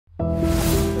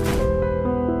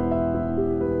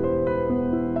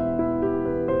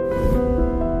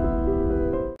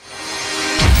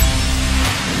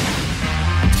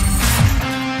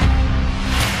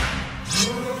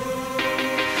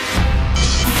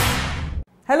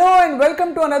Hello and welcome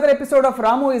to another episode of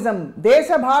Ramuism.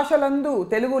 Desha bhashalandu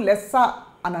Telugu lessa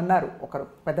అని అన్నారు ఒకరు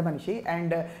పెద్ద మనిషి.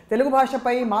 అండ్ తెలుగు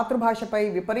భాషపై మాతృభాషపై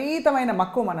విపరీతమైన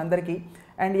మక్కువ మనందరికీ.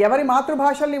 అండ్ ఎవరి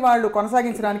మాతృభాషల్ని వాళ్ళు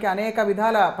కొనసాగించడానికి అనేక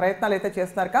విధాల ప్రయత్నాలు అయితే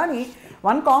చేస్తున్నారు. కానీ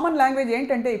వన్ కామన్ లాంగ్వేజ్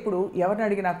ఏంటంటే ఇప్పుడు ఎవరిని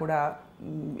అడిగినా కూడా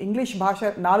ఇంగ్లీష్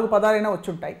భాష 4 పదాలైనా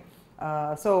వచ్చుంటాయి.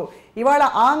 సో ఇవాళ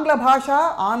ఆంగ్ల భాష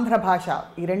ఆంధ్ర భాష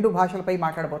ఈ రెండు భాషలపై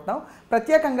మాట్లాడబోతున్నాం.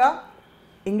 ప్రత్యేకంగా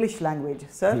ఇంగ్లీష్ లాంగ్వేజ్.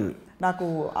 సార్ నాకు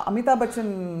అమితాబ్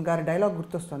బచ్చన్ గారి డైలాగ్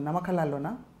గుర్తొస్తుంది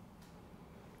నమకల్లాల్లోనా,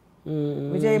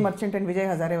 విజయ్ మర్చెంట్ అండ్ విజయ్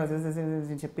హజారే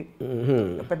అని చెప్పి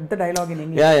పెద్ద డైలాగ్ ఇన్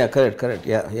ఇంగ్లీష్.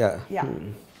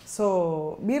 సో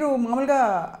మీరు మామూలుగా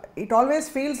ఇట్ ఆల్వేస్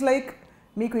ఫీల్స్ లైక్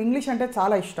మీకు ఇంగ్లీష్ అంటే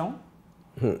చాలా ఇష్టం,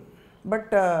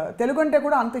 బట్ తెలుగు అంటే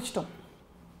కూడా అంత ఇష్టం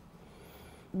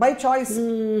by choice.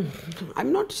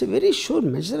 I'm not very sure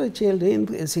measure చేయాలి.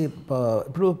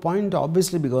 ఇప్పుడు point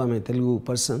obviously because I Telugu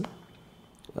person,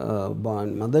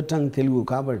 mother tongue Telugu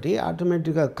కాబట్టి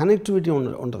ఆటోమేటిక్గా కనెక్టివిటీ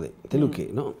ఉంటుంది తెలుగుకి.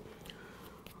 నో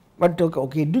బట్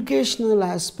ఒక ఎడ్యుకేషనల్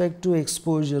ఆస్పెక్ట్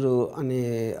ఎక్స్పోజరు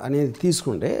అనేది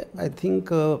తీసుకుంటే I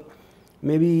think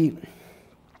maybe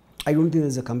I don't think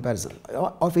is a comparison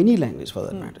of any language for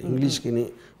that matter. ఇంగ్లీష్కి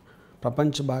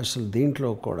ప్రపంచ భాషలు దేంట్లో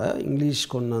కూడా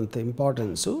ఇంగ్లీష్కి ఉన్నంత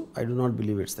importance I do not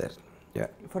believe it's there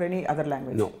for any other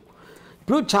language. No.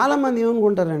 ఇప్పుడు చాలామంది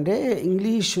ఏమనుకుంటారంటే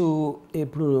ఇంగ్లీషు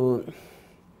ఇప్పుడు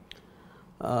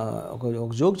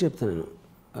ఒక జోక్ చెప్తాను నేను.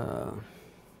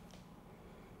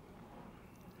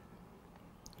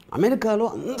 అమెరికాలో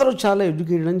అందరూ చాలా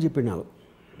ఎడ్యుకేటెడ్ అని చెప్పాడు నాకు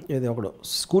ఏది ఒకడు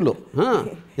స్కూల్లో.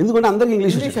 ఎందుకంటే అందరికీ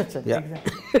ఇంగ్లీష్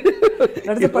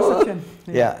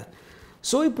యా.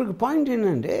 సో ఇప్పుడు పాయింట్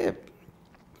ఏంటంటే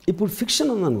ఇప్పుడు ఫిక్షన్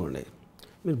ఉందనుకోండి,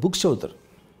 మీరు బుక్స్ చదువుతారు.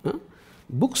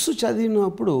 బుక్స్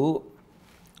చదివినప్పుడు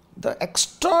the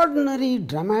extraordinary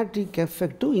dramatic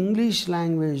effect English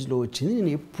లాంగ్వేజ్లో వచ్చింది.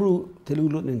 నేను ఎప్పుడు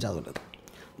తెలుగులో నేను చదవలేదు.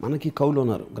 మనకి కవులు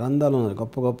ఉన్నారు, గ్రంథాలు ఉన్నారు,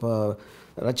 గొప్ప గొప్ప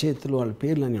రచయితలు, వాళ్ళ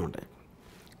పేర్లు అన్నీ ఉంటాయి.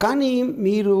 కానీ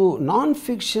మీరు నాన్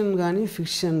ఫిక్షన్ కానీ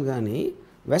ఫిక్షన్ కానీ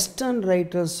వెస్టర్న్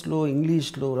రైటర్స్లో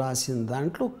ఇంగ్లీష్లో రాసిన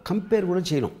దాంట్లో కంపేర్ కూడా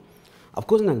చేయడం.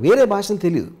 అఫ్కోర్స్ నాకు వేరే భాషలు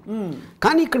తెలియదు,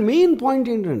 కానీ ఇక్కడ మెయిన్ పాయింట్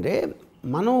ఏంటంటే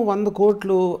మనం 100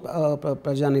 కోట్లు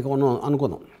ప్రజానికం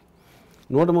అనుకుందాం,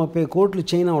 130 కోట్లు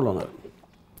చైనా వాళ్ళు ఉన్నారు.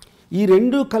 ఈ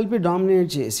రెండు కలిపి డామినేట్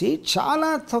చేసి చాలా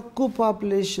తక్కువ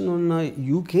పాపులేషన్ ఉన్న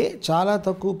యూకే, చాలా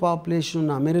తక్కువ పాపులేషన్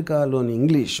ఉన్న అమెరికాలోని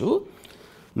ఇంగ్లీషు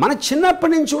మన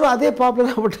చిన్నప్పటి నుంచి కూడా అదే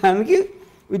పాపులర్ అవ్వడానికి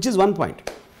which is one point.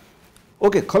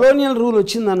 Okay, colonial rule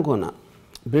వచ్చింది అనుకున్నా,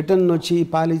 బ్రిటన్ వచ్చి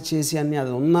పాలిచ్చేసి అన్నీ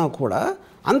అది ఉన్నా కూడా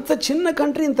అంత చిన్న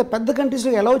కంట్రీ ఇంత పెద్ద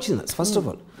కంట్రీస్లో ఎలా వచ్చింది first of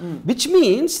all, which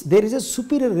means there is a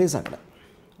superior race అక్కడ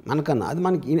మనకన్నా. అది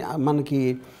మనకి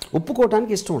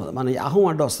ఒప్పుకోవటానికి ఇష్టం ఉండదు, మన అహం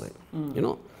అడ్డు వస్తుంది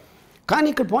యూనో. కానీ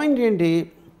ఇక్కడ పాయింట్ ఏంటి,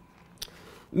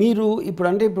 మీరు ఇప్పుడు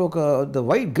అంటే ఇప్పుడు ఒక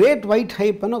గ్రేట్ వైట్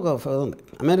హైప్ అని ఒక ఉంది.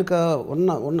 అమెరికా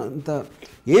ఉన్న ఇంత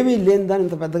ఏమీ లేని దాన్ని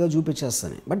ఇంత పెద్దగా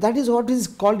చూపించేస్తాను. But that is what is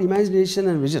called imagination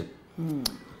and vision.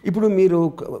 ఇప్పుడు మీరు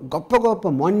గొప్ప గొప్ప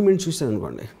మాన్యుమెంట్స్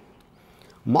చూస్తారనుకోండి,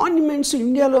 మాన్యుమెంట్స్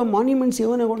ఇండియాలో మాన్యుమెంట్స్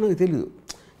ఏమైనా కూడా నాకు తెలియదు.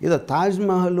 ఏదో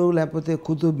తాజ్మహల్ లేకపోతే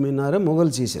కుతుబ్ మినార్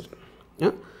మొఘల్ చేశారు.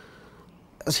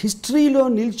 హిస్టరీలో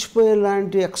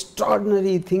నిలిచిపోయేలాంటి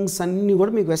ఎక్స్ట్రాడినరీ థింగ్స్ అన్నీ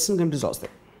కూడా మీకు వెస్ట్రన్ కంట్రీస్లో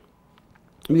వస్తాయి.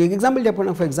 మీకు ఎగ్జాంపుల్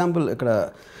చెప్పండి. ఫర్ ఎగ్జాంపుల్ ఇక్కడ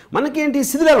మనకేంటి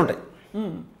శిథిలాలు ఉంటాయి.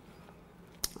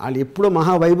 వాళ్ళు ఎప్పుడో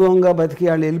మహావైభవంగా బతికి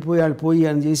వాళ్ళు పోయి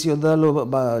అని చేసి యుద్ధాలు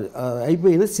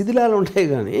అయిపోయిన శిథిలాలు ఉంటాయి.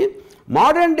 కానీ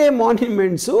మోడర్న్ డే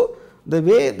మాన్యుమెంట్స్ ద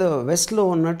వెస్ట్లో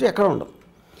ఉన్నట్టు ఎక్కడ ఉండవు.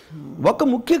 ఒక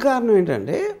ముఖ్య కారణం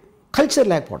ఏంటంటే కల్చర్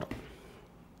లేకపోవడం.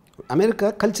 అమెరికా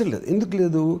కల్చర్ లేదు. ఎందుకు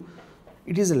లేదు?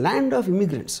 It is a land of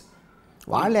immigrants.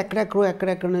 వాళ్ళు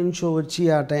ఎక్కడెక్కడ నుంచో వచ్చి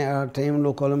ఆ టైంలో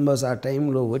కొలంబస్ ఆ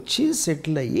టైంలో వచ్చి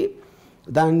సెటిల్ అయ్యి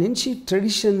దాని నుంచి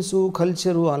ట్రెడిషన్స్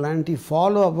కల్చరు అలాంటివి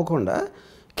ఫాలో అవ్వకుండా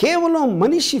కేవలం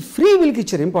మనిషి ఫ్రీ విల్కి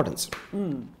ఇచ్చారు ఇంపార్టెన్స్.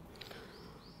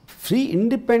 ఫ్రీ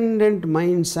ఇండిపెండెంట్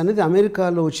మైండ్స్ అనేది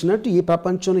అమెరికాలో వచ్చినట్టు ఈ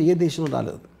ప్రపంచంలో ఏ దేశంలో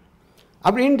రాలేదు.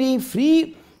 అప్పుడు ఏంటి, free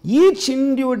each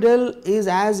individual is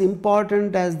as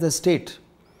important as the state,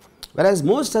 వెరాజ్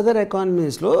most other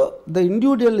ఎకానమీస్లో the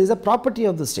individual is a property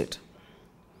of the state.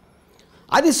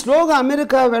 అది స్లోగా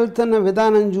అమెరికా వెళ్తున్న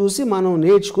విధానం చూసి మనం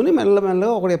నేర్చుకుని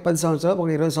మెల్లమెల్లగా ఒక 10 సంవత్సరాలు ఒక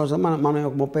 20 సంవత్సరాలు మనం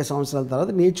ఒక 30 సంవత్సరాల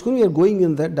తర్వాత నేర్చుకుని we are going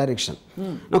in that direction.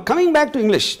 Now coming back to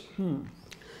English.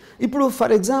 ఇప్పుడు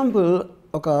ఫర్ ఎగ్జాంపుల్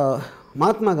ఒక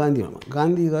మహాత్మా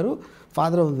గాంధీ గారు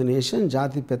ఫాదర్ ఆఫ్ ది నేషన్,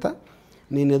 జాతిపిత.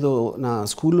 నేను ఏదో నా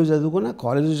స్కూల్లో చదువుకున్నా,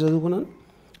 కాలేజీలో చదువుకున్నాను,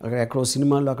 ఎక్కడో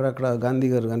సినిమాల్లో అక్కడక్కడ గాంధీ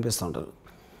గారు కనిపిస్తూ ఉంటారు.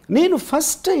 నేను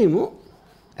ఫస్ట్ టైము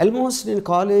ఆల్మోస్ట్ నేను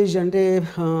కాలేజ్ అంటే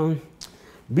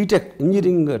బీటెక్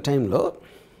ఇంజనీరింగ్ టైంలో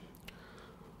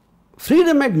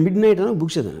ఫ్రీడమ్ అట్ మిడ్ నైట్ అని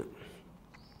బుక్ చదివాను.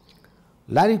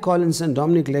 లారీ కాలిన్స్ అండ్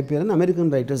డామినిక్ లెపియర్ అని అమెరికన్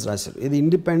రైటర్స్ రాశారు. ఇది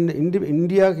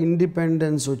ఇండియాకి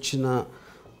ఇండిపెండెన్స్ వచ్చిన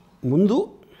ముందు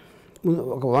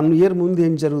ఒక 1 year ముందు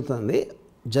ఏం జరుగుతుంది,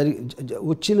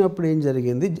 వచ్చినప్పుడు ఏం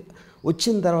జరిగింది,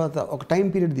 వచ్చిన తర్వాత ఒక టైం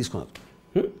పీరియడ్ తీసుకున్నారు.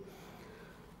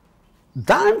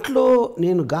 దాంట్లో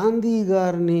నేను గాంధీ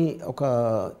గారిని ఒక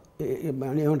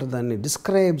ఏమంటారు దాన్ని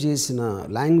డిస్క్రైబ్ చేసిన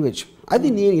లాంగ్వేజ్ అది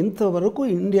నేను ఇంతవరకు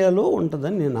ఇండియాలో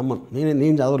ఉంటుందని నేను నమ్మను.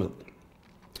 నేను చదవలేదు.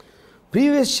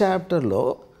 ప్రీవియస్ చాప్టర్లో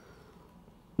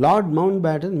lord mount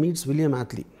baton meets William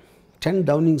Attlee 10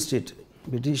 Downing street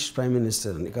British prime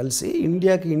మినిస్టర్ని కలిసి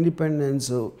ఇండియాకి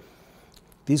ఇండిపెండెన్స్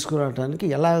తీసుకురావడానికి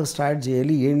ఎలా స్టార్ట్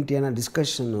చేయాలి ఏంటి అనే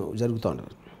డిస్కషన్ జరుగుతూ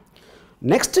ఉంటుంది.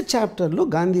 నెక్స్ట్ చాప్టర్లో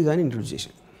గాంధీ గారిని ఇంట్రొడ్యూస్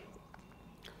చేశాను.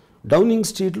 డౌనింగ్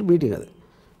స్ట్రీట్లో మీటింగ్ అది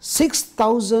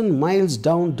 6,000 miles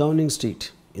down Downing Street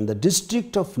in the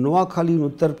district of Noakhali in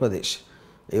Uttar Pradesh,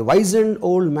 a wizened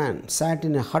old man sat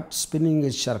in a hut spinning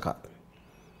his charkha.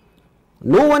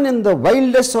 No one in the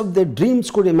wildest of their dreams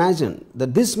could imagine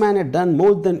that this man had done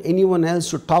more than anyone else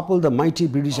to topple the mighty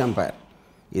British Empire.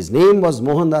 His name was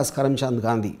Mohandas Karamchand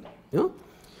Gandhi.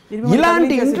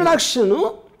 ఇలాంటి introduction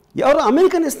ఎవరో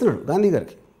American ఇస్తున్నాడు గాంధీ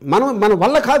గారికి. మన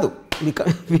వల్ల కాదు,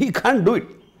 we can't do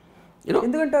it.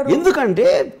 ఎందుకంటే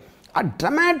ఆ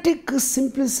dramatic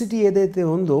simplicity ఏదైతే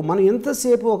ఉందో మనం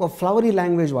ఎంతసేపు ఒక ఫ్లవరీ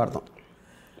లాంగ్వేజ్ వాడతాం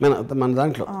మన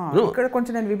దాంట్లో. ఇక్కడ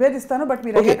కొంచెం నేను విభేదిస్తాను, బట్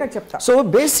మీరు అయ్యాక చెప్తా. సో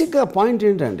బేసిక్గా పాయింట్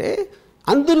ఏంటంటే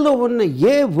అందులో ఉన్న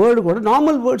ఏ వర్డ్ కూడా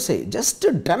నార్మల్ వర్డ్స్ అయ్యి జస్ట్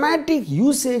డ్రమాటిక్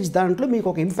యూసేజ్ దాంట్లో మీకు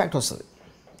ఒక ఇంపాక్ట్ వస్తుంది.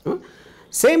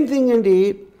 సేమ్ థింగ్ అండి.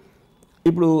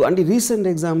 ఇప్పుడు అంటే రీసెంట్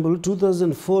ఎగ్జాంపుల్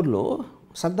 2004లో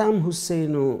సద్దాం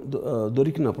హుస్సేన్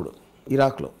దొరికినప్పుడు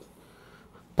ఇరాక్లో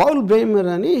పౌల్ బ్రేమర్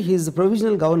అని హీజ్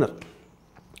ప్రొవిజనల్ గవర్నర్,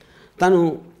 తను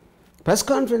ప్రెస్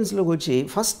కాన్ఫరెన్స్లోకి వచ్చి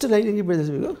ఫస్ట్ లైన్ ఏం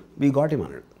చెప్పేసి వీ గాట్ హిమ్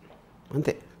అన్నాడు.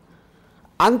 అంతే.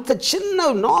 అంత చిన్న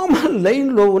నార్మల్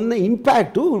లైన్లో ఉన్న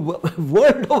impact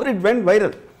world over it went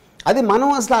viral. అది మనం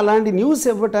అసలు అలాంటి న్యూస్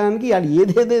ఇవ్వటానికి అది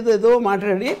ఏదేదేదో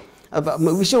మాట్లాడి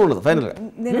విషయం ఉండదు ఫైనల్గా.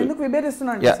 నేను ఎందుకు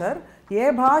విభేదిస్తున్నాను సార్, ఏ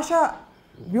భాష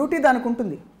బ్యూటీ దానికి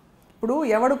ఉంటుంది. ఇప్పుడు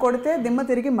ఎవడు కొడితే దిమ్మ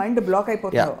తిరిగి మైండ్ బ్లాక్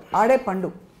అయిపోతాడు, ఆడే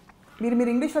పండు. మీరు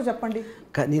ఇంగ్లీష్లో చెప్పండి.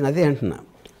 నేను అదే అంటున్నా,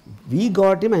 వీ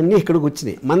గాట్ హిమ్ అన్నీ ఇక్కడికి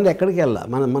వచ్చినాయి, మనది ఎక్కడికి వెళ్ళా,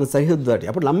 మన సరిహద్దు దాటి.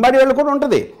 అప్పుడు లంబాడి వాళ్ళు కూడా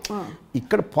ఉంటుంది.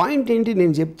 ఇక్కడ పాయింట్ ఏంటి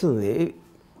నేను చెప్తుంది,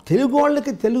 తెలుగు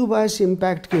వాళ్ళకి తెలుగు భాష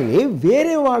ఇంపాక్ట్కి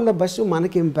వేరే వాళ్ళ భాష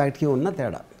మనకి ఇంపాక్ట్కి ఉన్న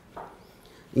తేడా.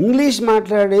 ఇంగ్లీష్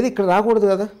మాట్లాడేది ఇక్కడ రాకూడదు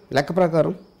కదా లెక్క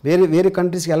ప్రకారం, వేరే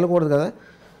కంట్రీస్కి వెళ్ళకూడదు కదా.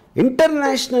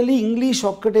 ఇంటర్నేషనల్లీ ఇంగ్లీష్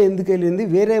ఒక్కటే ఎందుకు వెళ్ళింది,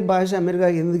 వేరే భాష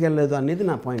అమెరికాకి ఎందుకు వెళ్ళలేదు అనేది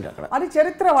నా పాయింట్. అక్కడ అది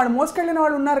చరిత్ర, వాళ్ళు మోసుకెళ్ళిన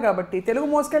వాళ్ళు ఉన్నారు కాబట్టి తెలుగు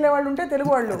మోసుకెళ్ళే వాళ్ళు ఉంటే తెలుగు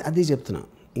వాళ్ళు. అది చెప్తున్నా,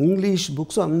 ఇంగ్లీష్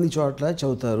బుక్స్ అన్ని చోట్ల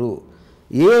చదువుతారు,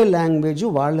 ఏ లాంగ్వేజ్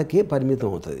వాళ్ళకే పరిమితం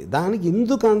అవుతుంది. దానికి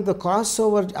ఎందుకు అంత క్రాస్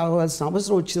ఓవర్ అవ్వాల్సిన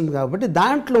అవసరం వచ్చింది కాబట్టి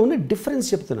దాంట్లో ఉన్న డిఫరెన్స్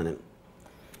చెప్తున్నాను నేను.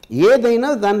 ఏదైనా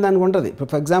దానికి ఉంటుంది. ఇప్పుడు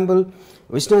ఫర్ ఎగ్జాంపుల్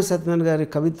విశ్వనాథ్ సత్యనారాయణ గారి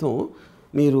కవిత్వం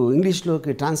మీరు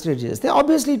ఇంగ్లీష్లోకి ట్రాన్స్లేట్ చేస్తే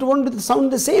obviously it won't sound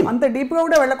the same. అంత డీప్గా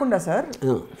కూడా వెళ్ళకుండా సార్,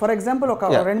 ఫర్ ఎగ్జాంపుల్ ఒక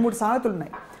 2-3 సామెతలు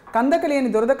ఉన్నాయి. కందక లేని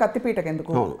దురద కత్తిపీటకు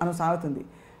ఎందుకు అని సాగుతుంది,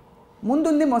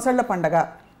 ముందుంది మొసళ్ళ పండగ,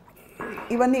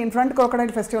 ఇవన్నీ ఇన్ ఫ్రంట్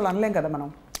క్రొకడైల్ ఫెస్టివల్ అనలేం కదా మనం.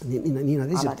 నేను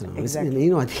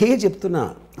అదే చెప్తున్నా,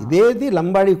 ఇదేది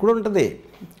లంబాడీ కూడా ఉంటుంది.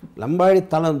 లంబాడీ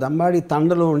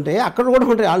తండలో ఉంటే అక్కడ కూడా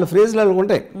ఉంటాయి, వాళ్ళ ఫ్రేజ్లు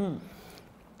ఉంటాయి.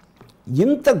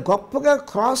 ఇంత గొప్పగా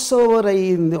క్రాస్ ఓవర్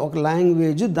అయ్యింది ఒక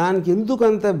లాంగ్వేజ్, దానికి ఎందుకు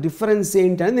అంత డిఫరెన్స్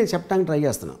ఏంటి అని నేను చెప్పడానికి ట్రై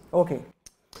చేస్తున్నాను. ఓకే,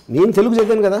 నేను తెలుగు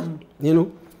చదివాను కదా నేను,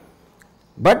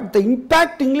 but the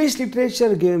impact English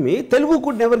literature give me, Telugu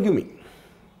could never give me.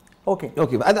 Okay,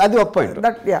 అది ఒక పాయింట్.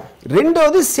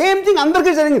 రెండోది సేమ్ థింగ్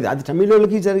అందరికీ జరిగింది. అది తమిళ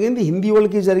వాళ్ళకి జరిగింది, హిందీ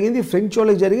వాళ్ళకి జరిగింది, ఫ్రెంచ్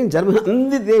వాళ్ళకి జరిగింది, జర్మనీ,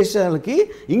 అన్ని దేశాలకి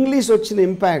ఇంగ్లీష్ వచ్చిన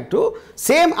ఇంపాక్ట్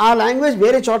సేమ్. ఆ లాంగ్వేజ్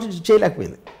వేరే చోట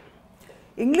చేయలేకపోయింది.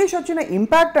 ఇంగ్లీష్ వచ్చిన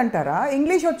ఇంపాక్ట్ అంటారా,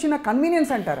 ఇంగ్లీష్ వచ్చిన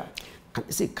కన్వీనియన్స్ అంటారా?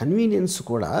 కన్వీనియన్స్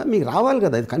కూడా మీకు రావాలి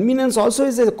కదా, కన్వీనియన్స్ ఆల్సో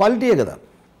ఇస్ క్వాలిటీయే కదా.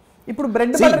 ఇప్పుడు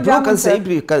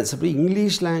ఇప్పుడు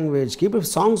ఇంగ్లీష్ లాంగ్వేజ్కి ఇప్పుడు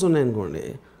సాంగ్స్ ఉన్నాయనుకోండి,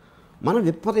 మనం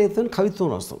విపరీతం కవిత్వం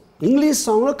రాస్తాం. ఇంగ్లీష్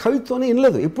సాంగ్లో కవిత్వం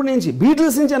వినలేదు ఎప్పటి నుంచి,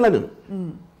 బీటిల్స్ నుంచి అలా నేను.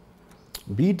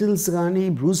 బీటిల్స్ కానీ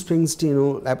బ్రూస్ స్ప్రింగ్స్టీను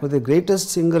లేకపోతే గ్రేటెస్ట్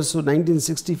సింగర్స్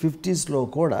 1960s 50s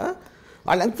కూడా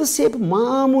వాళ్ళు ఎంతసేపు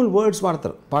మామూలు వర్డ్స్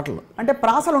వాడతారు పాటలు. అంటే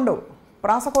ప్రాసలు ఉండవు,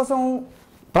 ప్రాస కోసం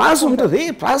ప్రాస ఉంటుంది,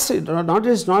 ప్రాస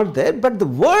not there, but the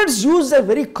words use are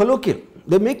very colloquial,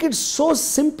 they make it so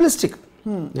simplistic.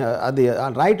 అది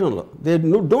రాయటంలో they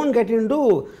don't get in to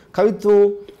కవిత్వం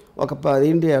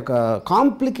ఒక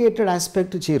కాంప్లికేటెడ్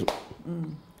ఆస్పెక్ట్ చేయరు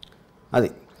అది.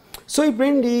 సో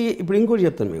ఇప్పుడు ఇంకోటి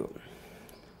చెప్తాను మీకు.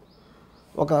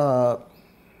 ఒక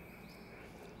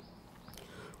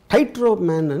టైట్ రోప్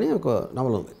మ్యాన్ అని ఒక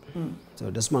నవల ఉంది, సో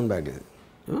డెస్మాండ్ బ్యాగ్లీ.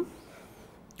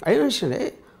 అయినా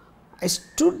I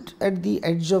stood at the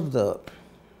edge of the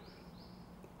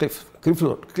cliff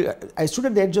road. I stood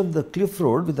at the edge of the cliff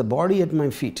road with the body at my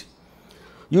feet.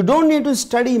 You don't need to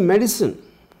study medicine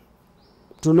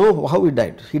to know how he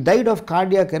died. He died of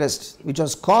cardiac arrest, which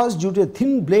was caused due to a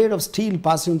thin blade of steel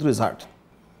passing through his heart.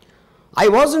 I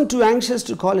wasn't too anxious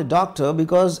to call a doctor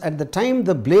because at the time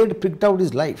the blade pricked out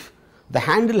his life, the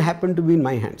handle happened to be in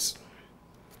my hands.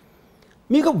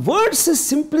 మీకు words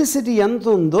simplicity ఎంత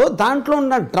ఉందో దాంట్లో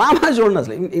ఉన్న drama చూడండి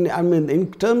అసలు in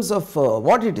terms of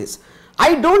what it is. I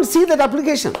don't see that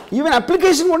application. Even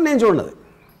application కూడా నేను చూడదు.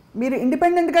 మీరు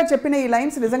ఇండిపెండెంట్గా చెప్పిన ఈ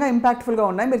లైన్స్ నిజంగా ఇంపాక్ట్ఫుల్గా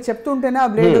ఉన్నాయి. మీరు చెప్తుంటేనే ఆ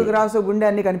బ్లేడ్ గ్రాస్ గుండె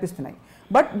అన్ని కనిపిస్తున్నాయి.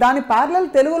 బట్ దాని ప్యారలల్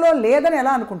తెలుగులో లేదని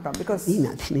ఎలా అనుకుంటాం? బికాస్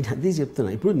నేను అదే చెప్తున్నా.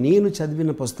 ఇప్పుడు నేను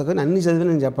చదివిన పుస్తకాన్ని అన్ని చదివి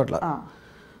నేను చెప్పట్లా.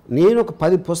 నేను ఒక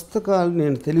 10 పుస్తకాలు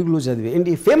నేను తెలుగులో చదివి,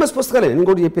 ఏంటి ఫేమస్ పుస్తకాలే నేను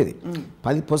కూడా చెప్పేది.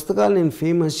 10 పుస్తకాలు నేను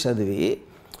ఫేమస్ చదివి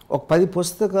ఒక 10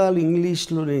 పుస్తకాలు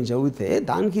ఇంగ్లీష్లో నేను చదివితే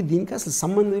దానికి దీనికి అసలు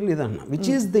సంబంధం లేదన్న. Which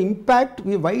is the impact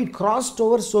why it crossed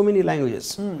over so many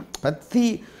languages.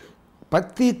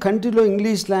 ప్రతి కంట్రీలో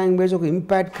ఇంగ్లీష్ లాంగ్వేజ్ ఒక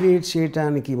ఇంపాక్ట్ క్రియేట్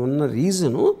చేయడానికి ఉన్న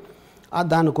రీజను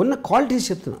దానికి ఉన్న క్వాలిటీస్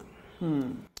చెప్తున్నా.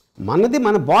 మనది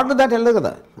మన బార్డర్ దాటి వెళ్ళదు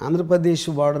కదా. ఆంధ్రప్రదేశ్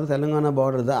బార్డర్, తెలంగాణ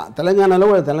బార్డర్,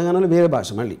 తెలంగాణలో వేరే భాష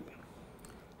మళ్ళీ.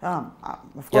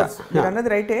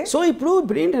 సో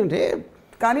ఇప్పుడు ఏంటంటే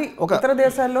కానీ ఇతర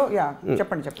దేశాల్లో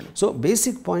చెప్పండి. సో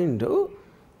బేసిక్ పాయింట్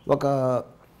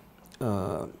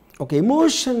ఒక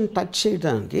ఎమోషన్ టచ్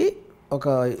చేయడానికి, ఒక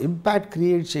ఇంపాక్ట్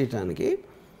క్రియేట్ చేయడానికి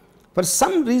ఫర్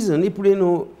సమ్ రీజన్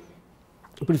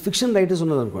ఇప్పుడు ఫిక్షన్ రైటర్స్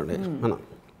ఉన్నదనుకోండి, మనం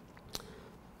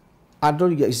అటు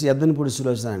ఎద్దనపూడి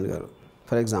సులోచన గారు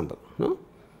ఫర్ ఎగ్జాంపుల్,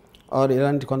 ఆర్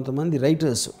ఇలాంటి కొంతమంది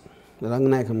రైటర్స్,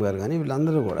 రంగనాయకం గారు కానీ,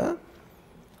 వీళ్ళందరూ కూడా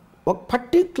ఒక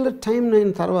పర్టిక్యులర్ టైం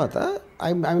అయిన తర్వాత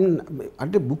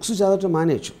అంటే బుక్స్ చదవటం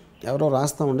మానేయచ్చు, ఎవరో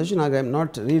రాస్తూ ఉండొచ్చు, నాకు I'm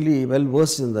not really well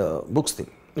verse in the books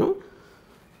thing.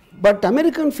 But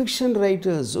American fiction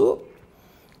writers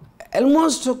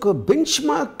almost ఒక bench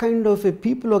mark kind of A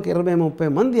people, ఒక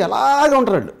 20-30 మంది అలాగే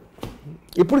ఉంటారు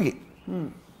ఇప్పటికి.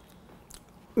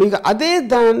 మీకు అదే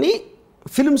దాన్ని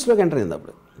ఫిల్మ్స్లోకి ఎంటర్ అయింది.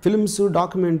 అప్పుడు ఫిల్మ్స్,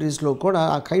 డాక్యుమెంటరీస్లో కూడా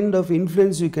ఆ kind of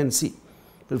influence you can see.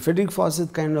 Frederick faucet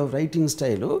kind of writing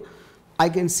style I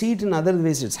can see it in other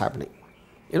ways it's happening,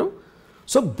 you know.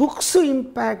 So books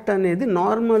impact అనేది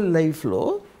నార్మల్ లైఫ్లో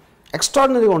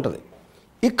ఎక్స్ట్రాడినరీగా ఉంటుంది.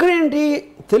 ఇక్కడేంటి,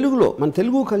 తెలుగులో మన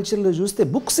తెలుగు కల్చర్లో చూస్తే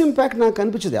బుక్స్ ఇంపాక్ట్ నాకు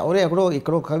కనిపించదు.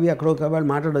 ఎక్కడో కవి వాళ్ళు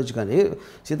మాట్లాడవచ్చు, కానీ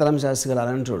సీతారామ శాస్త్రి గారు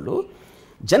అలాంటి వాళ్ళు,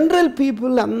 జనరల్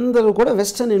పీపుల్ అందరూ కూడా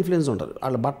వెస్టర్న్ ఇన్ఫ్లుయెన్స్ ఉంటారు.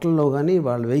 వాళ్ళ బట్టల్లో కానీ,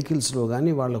 వాళ్ళ వెహికల్స్లో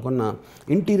కానీ, వాళ్ళకున్న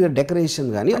ఇంటీరియర్ డెకరేషన్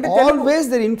కానీ, always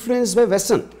there influence by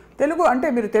western. Telugu అంటే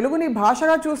మీరు తెలుగుని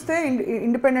భాషగా చూస్తే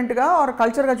ఇండిపెండెంట్గా ఆర్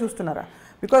కల్చర్గా చూస్తున్నారా?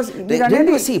 బికాస్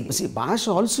భాష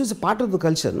also is part of the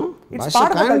culture, no? భాష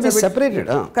can't be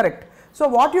separated. Correct. So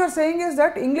what you are saying is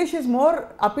that English is more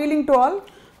appealing to all?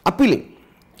 Appealing.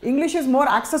 English is more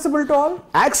accessible to all?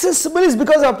 Accessible is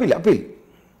because of appeal.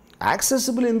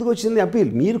 Accessible ఎందుకు వచ్చింది?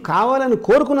 Appeal. మీరు కావాలని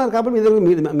కోరుకున్నారు కాబట్టి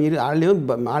మీరు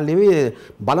వాళ్ళేమి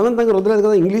బలవంతంగా వదలలేదు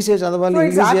కదా, ఇంగ్లీషే చదవాలి,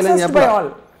 ఇంగ్లీష్ చేయాలని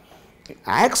చెప్పాలి.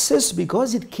 Access because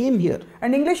it came here.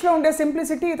 And ఇంగ్లీష్లో ఉండే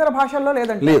సింప్లిసిటీ ఇతర భాషల్లో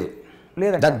లేదంటే లేదు.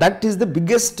 That is the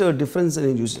biggest difference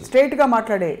అని చూసి. స్ట్రైట్గా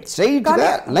మాట్లాడే,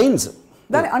 స్ట్రైట్గా లైన్స్.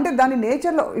 దాని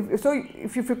నేచర్లో. So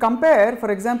if you compare,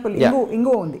 for example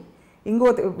ఇంగువ ఉంది. ఇంగువ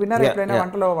విన్నర్ ఎప్పుడైనా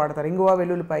వంటలో వాడతారు, ఇంగువ,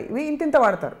 వెల్లుల్లిపాయ, ఇవి ఇంత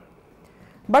వాడతారు.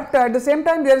 But at the same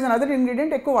time there is an other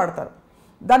ingredient ఎక్కువ వాడతారు.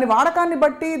 దాని వాడకాన్ని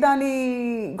బట్టి దాని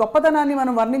గొప్పతనాన్ని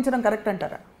మనం వర్ణించడం కరెక్ట్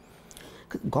అంటారా?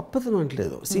 గొప్పతనం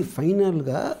అంటలేదు.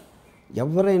 ఫైనల్గా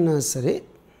ఎవరైనా సరే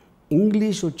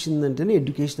ఇంగ్లీష్ వచ్చిందంటేనే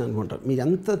ఎడ్యుకేషన్ అనుకుంటారు. మీరు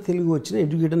ఎంత తెలుగు వచ్చినా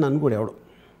ఎడ్యుకేటెడ్ అనుకోడు ఎవడు,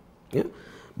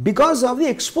 because of the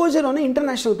exposure on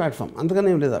international platform. అంతకనే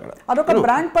ఏం లేదు అక్కడ. అదొక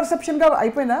బ్రాండ్ పర్సెప్షన్గా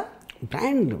అయిపోయిందా?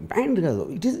 బ్రాండ్ కాదు.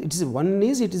 It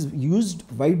is used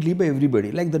widely by everybody,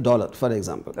 like the dollar for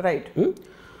example, right?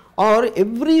 Are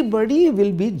everybody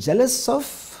will be jealous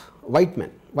off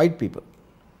white people,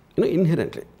 you know,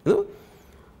 inherently.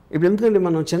 ఇప్పుడు ఎందుకంటే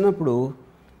మనం చిన్నప్పుడు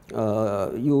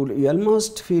యూ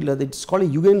ఆల్మోస్ట్ ఫీల్ అది it's called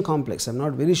యుగెన్ complex. I'm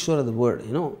not very sure of the word,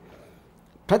 you know.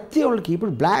 ప్రతి వాళ్ళకి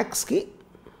ఇప్పుడు బ్లాక్స్కి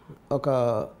ఒక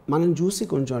మనం చూసి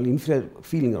కొంచెం వాళ్ళు ఇన్ఫీరియర్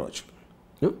ఫీలింగ్ రావచ్చు,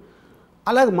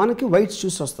 అలాగే మనకి వైట్స్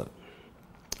చూసి వస్తారు.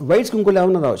 వైట్స్కి ఇంకో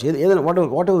ఏమన్నా రావచ్చు, ఏదైనా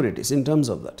what ever it is in terms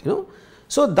of that, you know.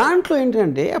 So దాంట్లో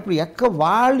ఏంటంటే అప్పుడు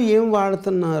వాళ్ళు ఏం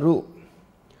వాడుతున్నారు,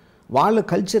 వాళ్ళ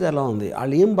కల్చర్ ఎలా ఉంది,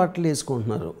 వాళ్ళు ఏం బట్టలు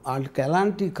వేసుకుంటున్నారు, వాళ్ళకి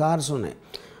ఎలాంటి కార్స్ ఉన్నాయి.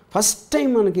 ఫస్ట్ టైం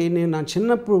నా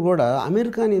చిన్నప్పుడు కూడా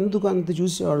అమెరికాని ఎందుకు అంత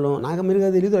చూసేవాళ్ళం, నాకు అమెరికా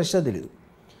తెలియదు, రష్యా తెలియదు.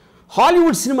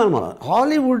 హాలీవుడ్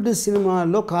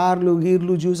సినిమాల్లో కార్లు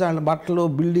గీర్లు చూసి వాళ్ళ బట్టలు,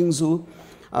 బిల్డింగ్స్,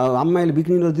 అమ్మాయిలు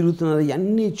బికినీలో తిరుగుతున్నారు,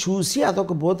 ఇవన్నీ చూసి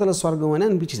అదొక బోతల స్వర్గం అని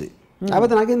అనిపించింది.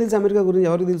 లేకపోతే నాకేం తెలుసు అమెరికా గురించి,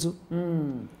 ఎవరికి తెలుసు?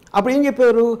 అప్పుడు ఏం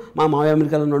చెప్పారు, మా మావయ్య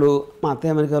అమెరికాలో ఉన్నాడు, మా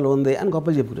అత్తయ్య అమెరికాలో ఉంది అని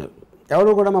గొప్పలు చెప్పుకున్నారు.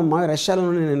 ఎవడో కూడా మా మావయ్య రష్యాలో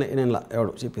నేను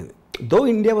ఎవడో చెప్పింది. దో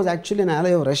India was actually an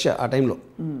Alai of Russia ఆ టైంలో,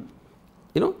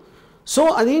 యూనో. సో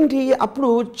అదేంటి, అప్పుడు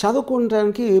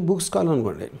చదువుకోవడానికి బుక్స్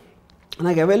కావాలనుకోండి,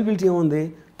 నాకు అవైలబిలిటీ ఏముంది,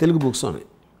 తెలుగు బుక్స్ ఉన్నాయి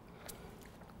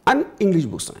అండ్ ఇంగ్లీష్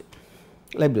బుక్స్ ఉన్నాయి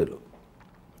లైబ్రరీలో.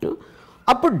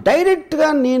 అప్పుడు డైరెక్ట్గా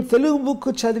నేను తెలుగు బుక్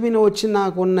చదివిన వచ్చి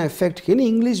నాకు ఉన్న ఎఫెక్ట్కి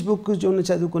ఇంగ్లీష్ బుక్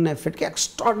చదువుకున్న ఎఫెక్ట్కి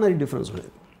ఎక్స్ట్రాడినరీ డిఫరెన్స్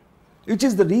ఉండేది, which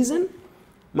is the reason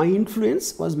my influence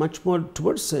was much more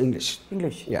towards English.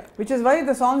 Yeah. Which is why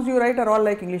the songs you write are all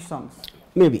like English songs.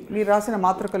 Maybe. మీరు రాసిన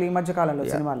మాతృకలు ఈ మధ్య కాలంలో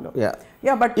సినిమాల్లో.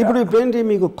 Yeah, but ఇప్పుడు ఏంటి,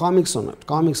 మీకు కామిక్స్ ఉన్నాయి,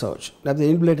 కామిక్స్ అవచ్చు, లేకపోతే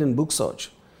ఇన్బ్లేటెడ్ బుక్స్ అవచ్చు.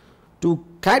 To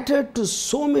క్యాటర్ to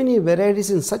so many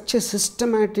varieties in such a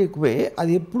systematic వే,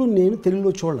 అది ఎప్పుడు నేను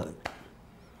తెలుగులో చూడలేదు.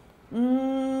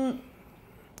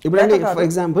 ఇప్పుడు అంటే ఫర్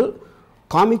ఎగ్జాంపుల్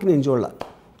కామిక్ నేను చూడాలి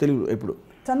తెలుగులో ఎప్పుడు.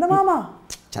 చందమామ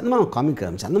కామిక్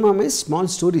కాదు, చందమామ ఇస్ స్మాల్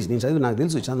స్టోరీస్. నేను చదివి నాకు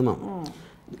తెలుసు చందమామ.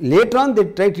 Later on they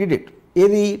try read it.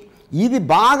 ఇది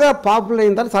బాగా పాపులర్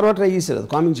అయిన తర్వాత ట్రై చేశారు అది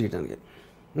కామిక్ చేయడానికి.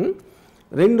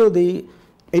 రెండోది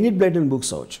ఎనిట్ బ్లైటన్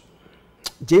బుక్స్ అవచ్చు,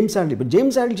 జేమ్స్ ఆడ్లీ. ఇప్పుడు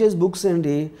జేమ్స్ ఆడ్లీ చేసే బుక్స్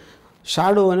ఏంటి,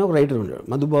 షాడో అనే ఒక రైటర్ ఉండేవాడు,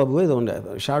 మధుబాబు ఏదో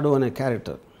ఉండేది, షాడో అనే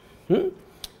క్యారెక్టర్.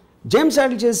 జేమ్స్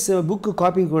ఆడ్లీ చేసే బుక్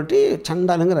కాపీ కొట్టి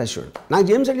చండాలంగా రాసేవాడు. నాకు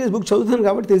జేమ్స్ ఆడ్లీ చేసే బుక్ చదువుతాను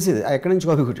కాబట్టి తెలిసేది ఎక్కడి నుంచి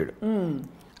కాపీ కొట్టాడు.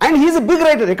 And he's a big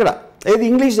writer. ఇక్కడ ఏది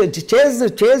ఇంగ్లీష్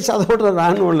చేజ్ చదవటం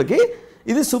రాని వాళ్ళకి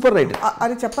ఇది సూపర్ రైటర్.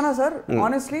 అది చెప్పనా సార్,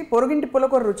 ఆనెస్ట్లీ పొరుగింటి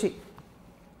పులకూర రుచి,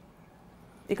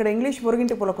 ఇక్కడ English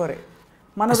పొరుగింటి పులకూరే.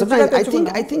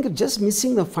 I think just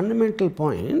missing the fundamental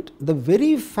point, the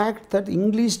very fact that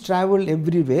English traveled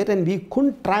everywhere and we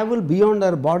couldn't travel beyond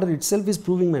our border itself is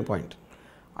proving my point.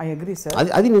 I agree, sir.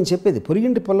 అది నేను చెప్పేది,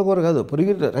 పొరిగింటి పొల్లకూర కాదు,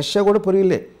 Russia కూడా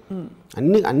పొరిగిలే,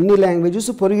 అన్ని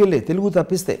languages పొరిగిలే, Telugu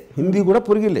తప్పిస్తే హిందీ కూడా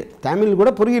పొరిగిలే, తమిళ్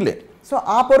కూడా పొరిగిలే. సో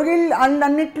ఆ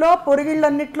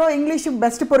పొరిగిళ్ళన్నిట్లో ఇంగ్లీష్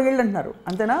బెస్ట్ పొరిగిళ్ళు అంటున్నారు,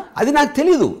 అంతేనా? అది నాకు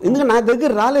తెలియదు, ఎందుకంటే నా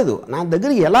దగ్గర రాలేదు. నా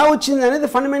దగ్గర ఎలా వచ్చింది అనేది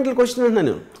ఫండమెంటల్ క్వశ్చన్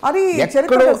అంటున్నాను. అది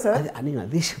నేను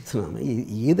అదే చెప్తున్నాను,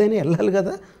 ఏదైనా వెళ్ళాలి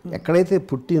కదా, ఎక్కడైతే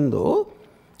పుట్టిందో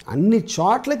అన్ని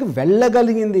చోట్లకి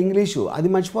వెళ్ళగలిగింది ఇంగ్లీషు, అది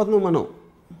మర్చిపోతున్నాం మనం.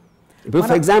 ఇప్పుడు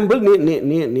ఫర్ ఎగ్జాంపుల్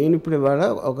నేను ఇప్పుడు ఇవాళ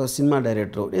ఒక సినిమా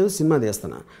డైరెక్టర్, ఏదో సినిమా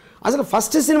తీస్తున్నా, అసలు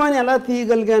ఫస్ట్ సినిమాని ఎలా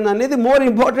తీయగలిగాను అనేది more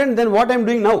important then what I'm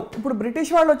doing now. ఇప్పుడు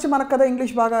బ్రిటిష్ వాళ్ళు వచ్చి మనకు కదా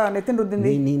ఇంగ్లీష్ బాగా నెత్తిన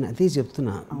రుద్దింది. నేను అదే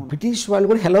చెప్తున్నా, బ్రిటిష్ వాళ్ళు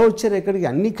కూడా ఎలా వచ్చారు ఎక్కడికి,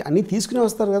 అన్ని తీసుకునే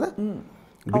వస్తారు కదా.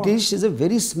 British is a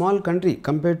very small country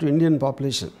compare to Indian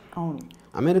population.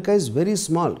 America is very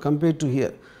small compare to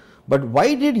hear. But why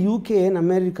did UK and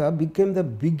America became the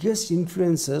biggest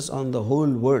influencers on the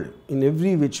whole world in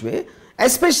every which way,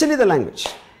 especially the language?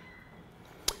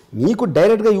 మీకు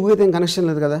డైరెక్ట్గా యూకేతో ఏం connection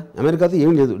లేదు కదా, అమెరికాతో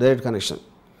ఏం లేదు direct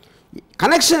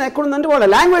connection ఎక్కడుందంటే వాళ్ళ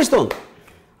లాంగ్వేజ్తో ఉంది.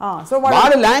 సో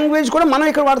వాళ్ళ లాంగ్వేజ్ కూడా మనం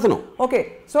ఇక్కడ వాడుతున్నాం. ఓకే,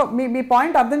 సో మీ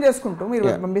పాయింట్ అర్థం చేసుకుంటూ మీరు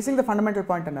మిస్సింగ్ ద ఫండమెంటల్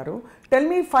పాయింట్ అన్నారు. Tell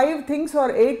me 5 things or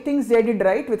 8 things they did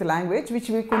right with language which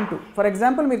we couldn't do. For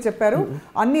example మీరు చెప్పారు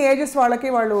అన్ని ఏజెస్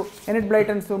వాళ్ళకి వాళ్ళు ఎనిట్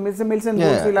బ్లైటన్స్, మిల్సన్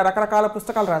బూన్స్ ఇలా రకరకాల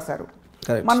పుస్తకాలు రాశారు,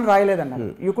 మనం రాయలేదన్నారు.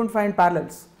 You could find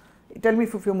parallels. Tell me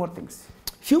few more things.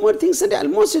 అంటే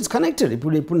ఆల్మోస్ట్ ఇట్స్ కనెక్టెడ్.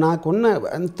 ఇప్పుడు నాకున్న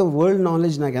ఎంత వరల్డ్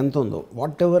నాలెడ్జ్ నాకు ఎంత ఉందో,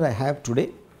 what ever I have today,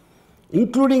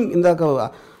 including ఇందాక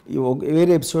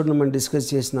వేరే ఎపిసోడ్లో మనం డిస్కస్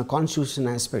చేసిన కాన్స్టిట్యూషన్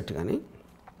ఆస్పెక్ట్ కానీ,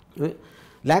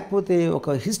 లేకపోతే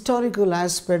ఒక హిస్టారికల్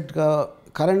ఆస్పెక్ట్గా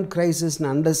కరెంట్ క్రైసిస్ని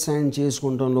అండర్స్టాండ్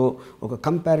చేసుకుంటంలో ఒక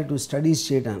కంపారిటివ్ స్టడీస్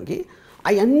చేయడానికి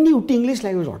అవన్నీ ఉట్టి ఇంగ్లీష్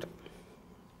లాంగ్వేజ్ వాటర్.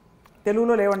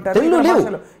 తెలుగులో లేవంటారు,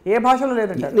 ఏ భాషలో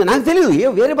లేదంటారు, నాకు తెలియదు,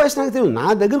 వేరే భాష నాకు తెలియదు. నా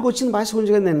దగ్గరకు వచ్చిన భాష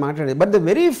గురించి కదా నేను మాట్లాడేది. But the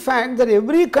very fact that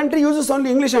every country uses only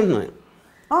English అంటున్నాను.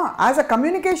 As a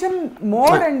communication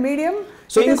mode and medium.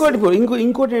 So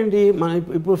ఇంకోటి ఏంటి, మన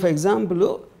ఇప్పుడు ఫర్ ఎగ్జాంపుల్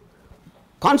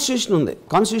కాన్స్టిట్యూషన్ ఉంది,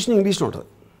 కాన్స్టిట్యూషన్ ఇంగ్లీష్లో ఉంటుంది.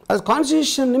 అది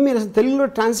కాన్స్టిట్యూషన్ని మీరు అసలు తెలుగులో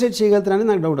ట్రాన్స్లేట్ చేయగలుగుతారని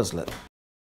నాకు డౌట్ అసలు.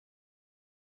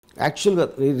 యాక్చువల్గా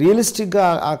రియలిస్టిక్గా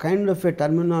ఆ kind of A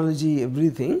terminology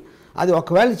everything అది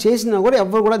ఒకవేళ చేసినా కూడా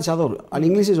ఎవరు కూడా చదవరు, వాళ్ళు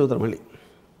ఇంగ్లీషే చదువుతారు మళ్ళీ.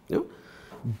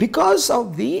 Because of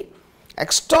the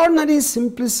extraordinary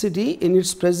simplicity in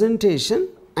it's presentation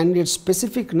and it's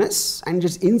స్పెసిఫిక్నెస్ and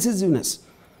it's ఇన్సిజివ్నెస్,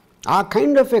 ఆ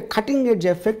kind of A cutting edge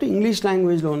effect English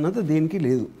లాంగ్వేజ్లో ఉన్నది దేనికి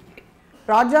లేదు.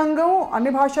 రాజ్యాంగం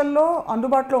అన్ని భాషల్లో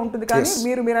అందుబాటులో ఉంటుంది, కానీ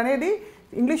మీరు అనేది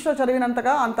ఇంగ్లీష్లో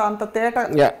చదివినంతగా అంత తేట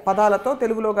పదాలతో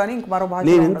తెలుగులో కానీ ఇంక మరో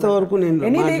భాష ఇంతవరకు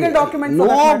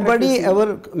nobody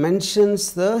ever mentions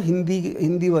the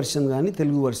Hindi version కానీ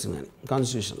తెలుగు వర్షన్ కానీ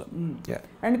కాన్స్టిట్యూషన్లో.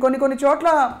 అండ్ కొన్ని చోట్ల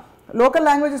లోకల్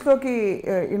లాంగ్వేజెస్లోకి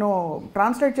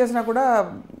ట్రాన్స్లేట్ చేసినా కూడా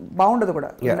బాగుండదు కూడా,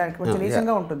 కొంచెం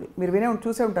నీచంగా ఉంటుంది. మీరు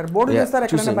చూసే ఉంటారు, బోర్డు చూస్తారు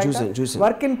ఎక్కడైనా బయట,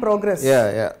 వర్క్ ఇన్ ప్రోగ్రెస్,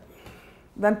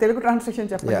 దాని తెలుగు ట్రాన్స్లేషన్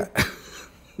చెప్పండి.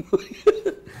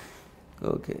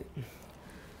 ఓకే.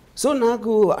 సో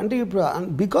నాకు అంటే ఇప్పుడు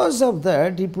బికాస్ ఆఫ్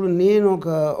దట్ ఇప్పుడు నేను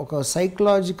ఒక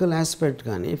సైకలాజికల్ ఆస్పెక్ట్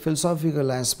కానీ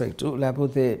ఫిలసాఫికల్ ఆస్పెక్ట్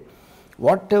లేకపోతే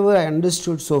what ever I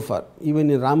understood so far even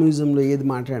ఈ రాముయిజంలో ఏది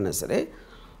మాట్లాడినా సరే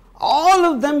all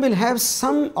of them will have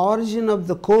some origin of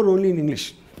the core only in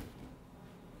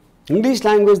English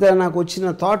language దగ్గర నాకు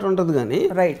వచ్చిన థాట్ ఉంటుంది కానీ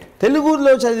రైట్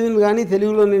తెలుగులో చదివింది కానీ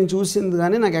తెలుగులో నేను చూసింది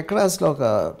కానీ నాకు ఎక్కడ అసలు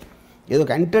ఏదో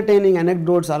ఒక ఎంటర్టైనింగ్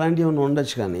అనెక్డోట్స్ అలాంటివి ఏమైనా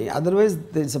ఉండొచ్చు కానీ otherwise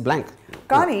there is a blank.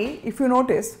 కానీ ఇఫ్ యూ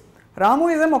నోటీస్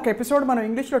రాముయిజం ఒక ఎపిసోడ్ మనం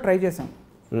ఇంగ్లీష్లో ట్రై చేసాం.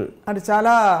 అది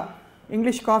చాలా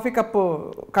ఇంగ్లీష్ కాఫీ కప్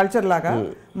కల్చర్ లాగా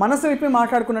మనసు విప్పి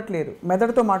మాట్లాడుకున్నట్లేదు,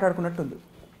 మెదడుతో మాట్లాడుకున్నట్టుంది.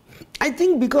 ఐ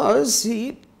థింక్ బికాస్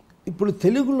ఇప్పుడు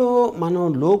తెలుగులో మనం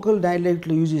లోకల్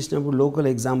డైలెక్ట్లో యూజ్ చేసినప్పుడు local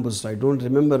examples I don't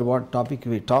remember what topic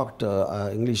we talked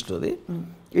ఇంగ్లీష్లోది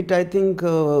it I think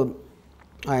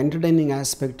ఆ ఎంటర్టైనింగ్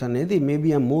ఆస్పెక్ట్ అనేది మేబీ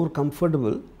ఐ మోర్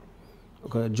కంఫర్టబుల్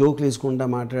ఒక జోక్లు వేసుకుంటా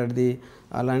మాట్లాడేది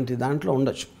అలాంటి దాంట్లో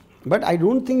ఉండొచ్చు. But I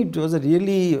don't think it was a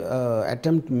really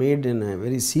attempt made in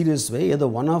very serious వే, ఏదో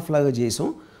one of లాగా చేసాం.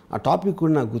 ఆ టాపిక్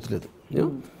కూడా నాకు గుర్తులేదు.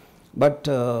 But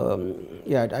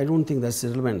yeah I don't think that's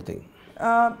relevant thing.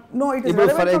 No, it is ఇప్పుడు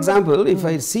relevant for from example if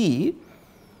I see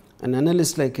an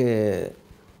analyst like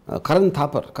Karan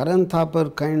Thapar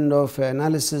kind of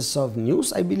analysis of news,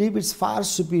 I believe it's far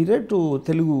superior to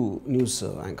Telugu news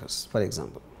anchors, for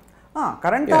example.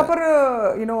 Karan Thapar,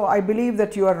 I believe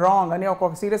that you are wrong అని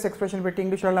ఒక serious expression పెట్టి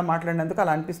ఇంగ్లీష్లో మాట్లాడినందుకు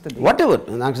అలా అనిపిస్తుంది. Whatever,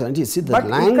 see the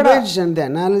language and the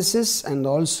analysis and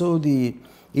also the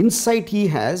insight he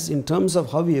has in terms of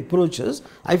how he approaches,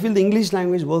 I feel the English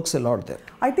language works a lot there.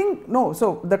 I think no, so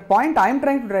the point I am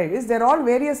trying to drive is there are all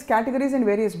various categories and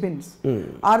various bins.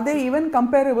 Are they even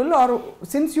comparable, or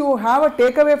since you have a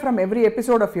takeaway from every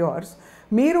episode of yours,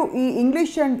 మీరు ఈ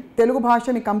English and Telugu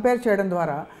భాషని compare చేయడం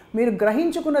ద్వారా మీరు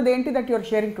గ్రహించుకున్నది ఏంటి that you are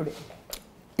sharing today?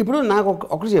 ఇప్పుడు నాకు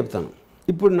ఒకటి చెప్తాను.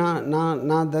 ఇప్పుడు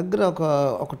నా దగ్గర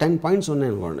ఒక 10 పాయింట్స్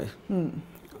ఉన్నాయి అనుకోండి.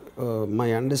 My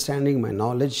understanding, my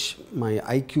knowledge, my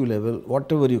IQ level,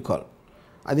 what ever you call,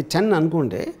 అది 10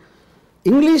 అనుకుంటే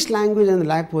ఇంగ్లీష్ లాంగ్వేజ్ అనేది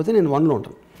లేకపోతే నేను 1లో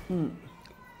ఉంటాను.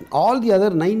 All the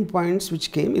other 9 points which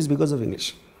came is because of English.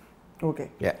 Okay,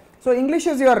 so English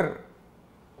is your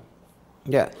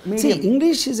see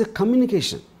English is a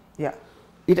communication.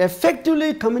 It effectively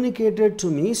communicated to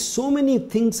me so many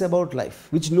things about life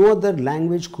which no other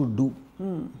language could do,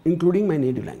 including my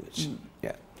native language.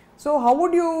 So how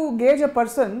would you gauge a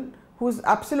person who's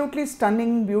absolutely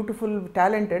stunning, beautiful,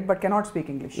 talented but cannot speak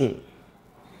English?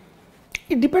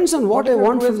 It depends on what I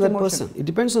want from that person. It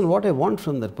depends on what I want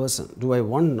from that person. Do I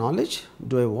want knowledge?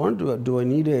 Do I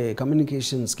need a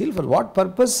communication skill? For what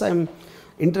purpose I'm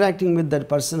interacting with that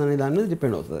person and that will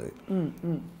depend on that.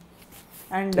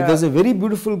 And if there's a very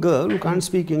beautiful girl who can't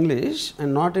speak English and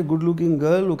not a good looking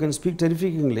girl who can speak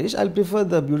terrific English, I'll prefer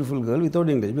the beautiful girl without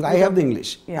English because I have the English.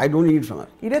 I don't need it from her.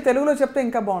 ఇదే తెలుగులో చెప్తే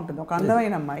ఇంకా బాగుంటుంది. ఒక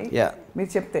అందమైన అమ్మాయి మీరు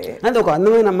చెప్తే అంటే ఒక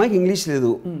అందమైన అమ్మాయికి ఇంగ్లీష్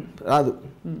రాదు,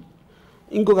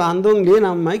 ఇంకొక అందం లేని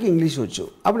అమ్మాయికి ఇంగ్లీష్ వచ్చు.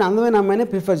 అప్పుడు అందమైన అమ్మాయినే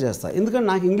ప్రిఫర్ చేస్తా, ఎందుకంటే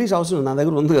నాకు ఇంగ్లీష్ అవసరం ఉంది, నా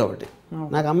దగ్గర ఉంది కాబట్టి.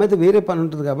 నాకు అమ్మాయితో వేరే పని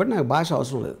ఉంటుంది కాబట్టి నాకు భాష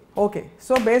అవసరం లేదు. ఓకే,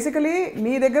 సో బేసికలీ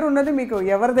మీ దగ్గర ఉన్నది మీకు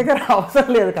ఎవరి దగ్గర అవసరం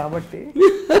లేదు కాబట్టి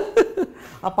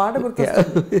ఆ పాట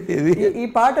గుర్తొస్తుంది. ఈ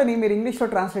పాటని మీరు ఇంగ్లీష్లో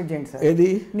ట్రాన్స్లేట్ చేయండి సార్. ఏది?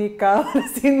 నీకు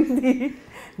కావాల్సింది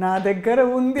నా దగ్గర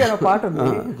ఉంది అనే పాట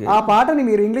ఉంది. ఆ పాటని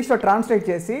మీరు ఇంగ్లీష్లో ట్రాన్స్లేట్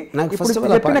చేసి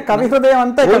చెప్పిన కవి హృదయం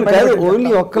అంతా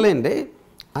only ఒక్కలేండి.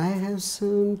 I have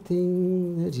something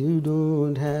that you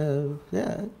don't have.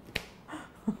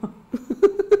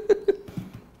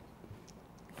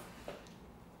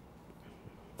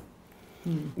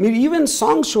 మీరు ఈవెన్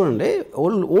సాంగ్స్ చూడండి,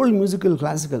 ఓల్డ్ మ్యూజికల్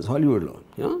క్లాసికల్స్ హాలీవుడ్లో,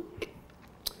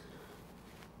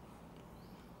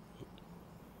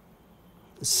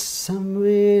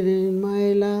 somewhere in my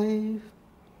life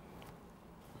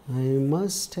I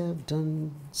must have done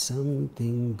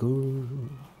something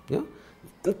good.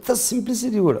 అంత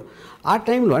సింప్లిసిటీ కూడా ఆ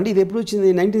టైంలో. అంటే ఇది ఎప్పుడు వచ్చింది?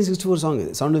 1964 సాంగ్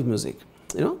ఇది, sound of music.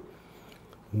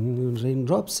 Rain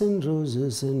drops and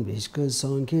roses and whiskers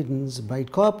on kittens, bright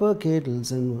copper kettles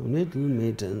and little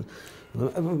maidens.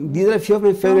 These are a few of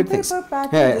my favorite things.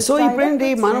 So ఇప్పుడేంటి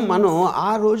మనం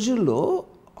ఆ రోజుల్లో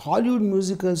హాలీవుడ్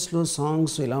మ్యూజికల్స్లో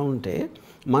సాంగ్స్ ఎలా ఉంటే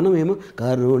మనం ఏమో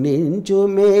కరుణించు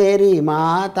మేరీ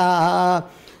మాత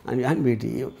అని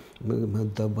పెట్టి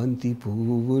బంతి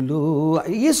పువ్వులు,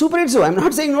 ఏ super hits. I'm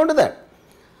not saying no to that.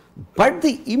 But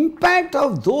the impact of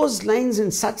those lines in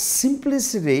such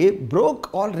simplicity broke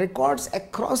all records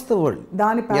across the world.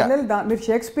 దాని ప్యారలల్ మీరు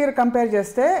షేక్స్పియర్ కంపేర్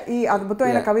చేస్తే ఈ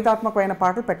అద్భుతమైన కవితాత్మకమైన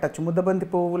పాటలు పెట్టచ్చు. ముద్దబంతి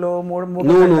పువ్వులో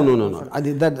No.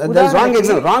 That's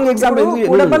wrong example.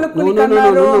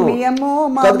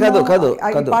 కాదు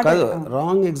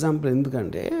wrong example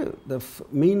ఎందుకంటే the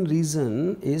main reason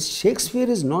is Shakespeare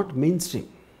is not mainstream.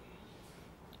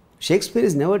 Shakespeare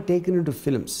is never taken into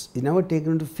films. He's never taken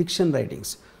into fiction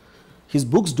writings. His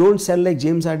books don't sell like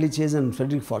James Hadley Chase and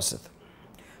Frederick Forsyth.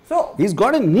 So he's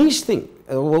got a niche thing,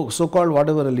 so-called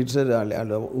whatever literary,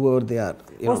 whoever they are.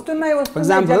 వస్తున్నాయి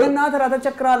జగన్నాథ రథ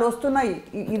చక్రాలు వస్తున్నాయి.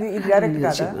 ఇది direct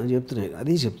కాదా?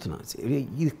 అదే చెప్తున్నా.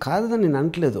 ఇది కాదని నేను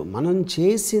అంటలేదు. మనం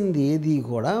చేసింది ఏది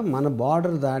కూడా మన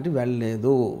బార్డర్ దాటి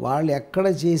వెళ్ళలేదు. వాళ్ళు ఎక్కడ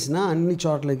చేసినా అన్ని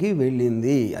చోట్లకి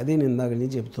వెళ్ళింది. అదే నేను ఇందాక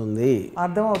నుంచి చెప్తుంది.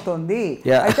 అర్థమవుతోంది.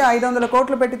 అయితే 500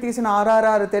 కోట్లు పెట్టి తీసిన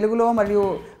RRR తెలుగులో మరియు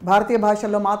భారతీయ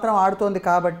భాషల్లో మాత్రం ఆడుతోంది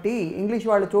కాబట్టి, ఇంగ్లీష్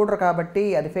వాళ్ళు చూడరు కాబట్టి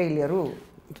అది ఫెయిలియరు.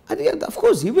 అది of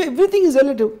course everything is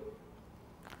relative.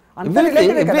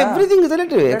 Everything is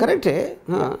relative. Correct.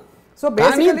 So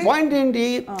basically point ఏంటి,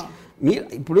 మీరు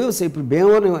ఇప్పుడు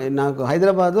భీమవరం నాకు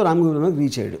హైదరాబాద్ రామగుండం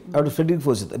రీచ్ అయ్యాడు. అప్పుడు ఫ్రెడరిక్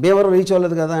ఫోర్సిత్ భీమవరం రీచ్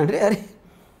అవ్వలేదు కదా అంటే అరే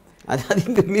అది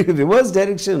మీరు రివర్స్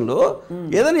డైరెక్షన్లో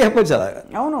ఏదైనా చెప్పచ్చు అలాగా.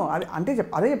 అవును, అది అంటే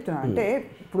అదే చెప్తున్నా. అంటే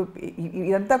ఇప్పుడు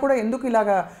ఇదంతా కూడా ఎందుకు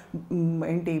ఇలాగా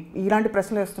ఏంటి ఇలాంటి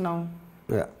ప్రశ్నలు వేస్తున్నాం,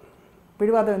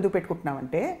 పిడివాదం ఎందుకు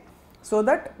పెట్టుకుంటున్నామంటే సో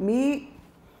దట్ మీ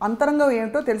అంతరంగం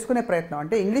ఏంటో తెలుసుకునే ప్రయత్నం.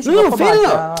 అంటే ఇంగ్లీష్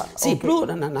ఇప్పుడు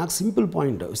నాకు simple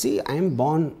point, I'm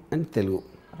born and Telugu,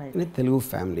 Telugu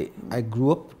family, I grew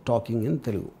up talking in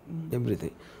Telugu,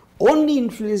 everything. Only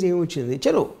influence ఏమి వచ్చింది,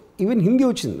 చలో ఈవెన్ హిందీ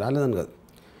వచ్చింది, రాలేదని కాదు.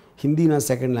 హిందీ నా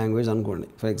సెకండ్ లాంగ్వేజ్ అనుకోండి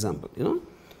ఫర్ ఎగ్జాంపుల్.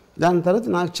 దాని తర్వాత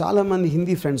నాకు చాలామంది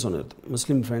హిందీ ఫ్రెండ్స్ ఉన్నారు,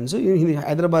 ముస్లిం ఫ్రెండ్స్.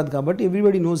 హైదరాబాద్ కాబట్టి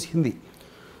ఎవ్రీబడి నోస్ హిందీ.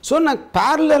 సో నాకు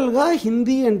ప్యారలల్గా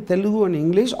Hindi and Telugu and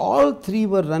English all three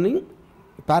were running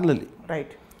parallelly.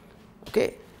 Right. Okay,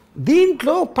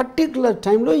 దీంట్లో పర్టికులర్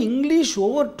టైంలో English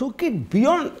over took it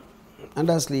beyond, and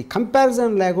అసలు ఈ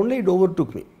కంపారిజన్ లేకుండా it over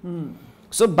took me.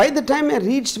 So by the time I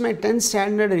reached my 10th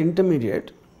standard and intermediate,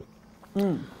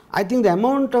 I think the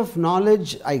amount of knowledge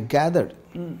I gathered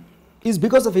is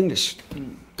because of English.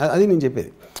 అది నేను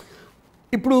చెప్పేది.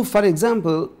 ఇప్పుడు for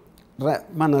example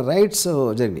మన rights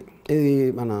జరిగినాయి. ఇది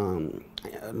మన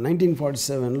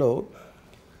 1947లో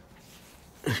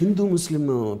హిందూ ముస్లిం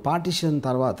partition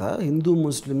తర్వాత Hindu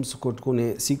Muslims కొట్టుకునే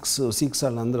సిక్స్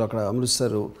వాళ్ళందరూ అక్కడ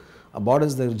అమృత్సర్ ఆ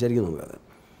బార్డర్స్ దగ్గర జరిగినాం కదా.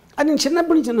 అది నేను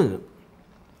చిన్నప్పటి నుంచి అన్నాను.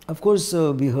 అఫ్ కోర్స్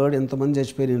వీ హర్డ్ ఎంతమంది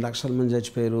చచ్చిపోయారు, 1 లక్షల మంది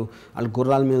చచ్చిపోయారు, వాళ్ళు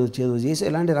గుర్రాల మీద చేదో చేసి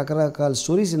ఇలాంటి రకరకాల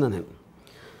స్టోరీస్ విన్నాను నేను.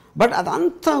 బట్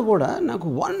అదంతా కూడా నాకు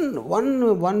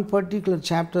one particular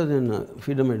chapter in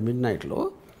freedom at mid నైట్లో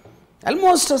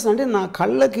ఆల్మోస్ట్ అసలు అంటే నా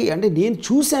కళ్ళకి అంటే నేను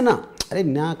చూసానా, అరే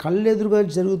నా కళ్ళు ఎదురుగా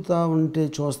జరుగుతూ ఉంటే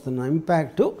చూస్తున్న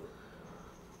impact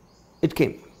it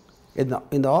came.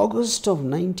 In the August of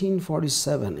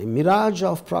 1947, a mirage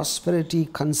of prosperity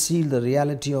concealed the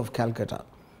reality of Calcutta.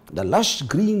 The lush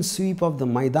green sweep of the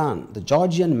Maidan, the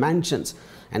Georgian mansions,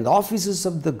 and the offices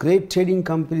of the great trading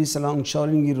companies along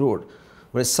Chauringi Road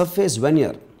were a surface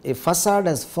veneer, a facade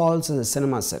as false as a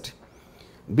cinema set.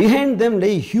 Behind them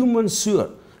lay a human sewer,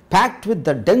 packed with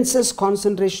the densest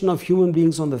concentration of human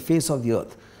beings on the face of the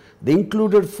earth. They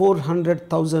included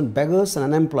 400,000 beggars and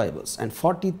unemployables, and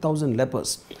 40,000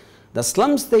 lepers. The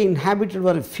slums they inhabited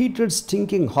were a fetid,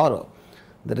 stinking horror.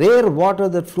 The rare water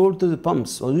that flowed through the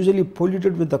pumps was usually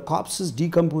polluted with the corpses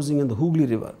decomposing in the Hooghly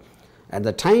River. At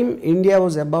the time India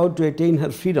was about to attain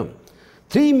her freedom,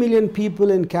 3 million people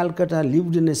in Calcutta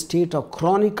lived in a state of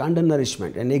chronic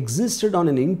undernourishment and existed on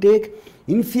an intake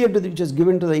inferior to which was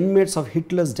given to the inmates of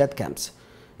Hitler's death camps.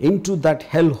 Into that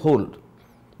hellhole,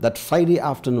 that Friday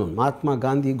afternoon, Mahatma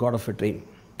Gandhi got off a train.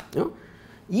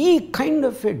 This kind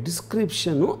of a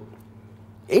description,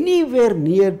 anywhere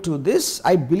near to this,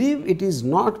 I believe it is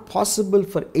not possible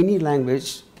for any language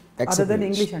except other than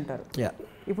English అంటారు.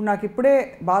 ఇప్పుడు నాకు ఇప్పుడే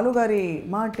బాలు గారి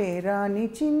మాటే రాని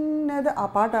చిన్నది ఆ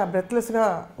పాట బ్రెత్లెస్గా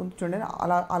ఉంచుండే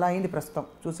అలా అయింది ప్రస్తుతం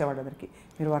చూసేవాళ్ళందరికీ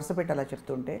మీరు వరుస పెట్టి అలా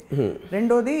చెప్తుంటే.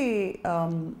 రెండోది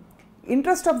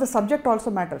interest of the subject also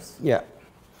matters.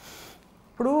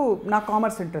 ఇప్పుడు నాకు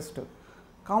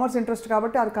కామర్స్ ఇంట్రెస్ట్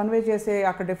కాబట్టి అది కన్వే చేసే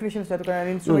అక్కడ డెఫినేషన్స్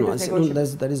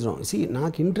దట్ ఈస్ రాంగ్.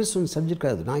 నాకు ఇంట్రెస్ట్ ఉన్న సబ్జెక్ట్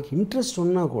కాదు, నాకు ఇంట్రెస్ట్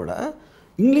ఉన్నా కూడా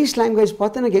ఇంగ్లీష్ లాంగ్వేజ్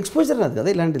పోతే నాకు ఎక్స్పోజర్ రాదు కదా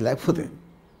ఇలాంటిది. లేకపోతే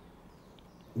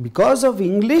because of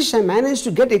English I manage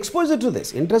to get exposure to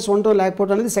this. Interest ఉండటం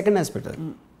లేకపోవడం అనేది సెకండ్ ఆస్పెక్ట్ అది.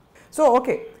 సో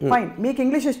ఓకే ఫైన్, మీకు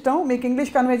ఇంగ్లీష్ ఇష్టం, మీకు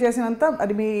ఇంగ్లీష్ కన్వే చేసినంత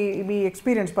అది మీ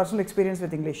experience, personal experience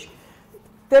with English.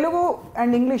 Telugu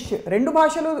and English రెండు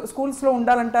భాషలు స్కూల్స్లో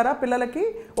ఉండాలంటారా పిల్లలకి?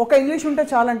 ఒక ఇంగ్లీష్ ఉంటే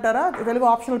చాలంటారా? Telugu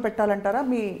optional పెట్టాలంటారా?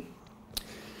 Me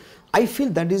I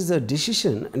feel that is the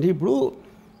decision. అంటే ఇప్పుడు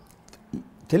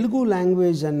తెలుగు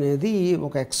లాంగ్వేజ్ అనేది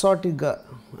ఒక ఎక్సాటిక్గా,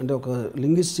 అంటే ఒక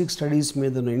లింగ్విస్టిక్ స్టడీస్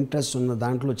మీద ఇంట్రెస్ట్ ఉన్న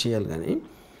దాంట్లో చేయాలి. కానీ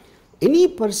any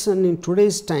person in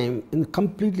today's time in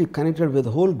completely connected with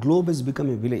whole globe is become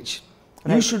a village.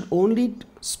 You should only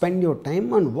spend your time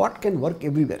on what can work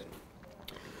everywhere.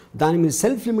 దాని మీద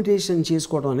సెల్ఫ్ లిమిటేషన్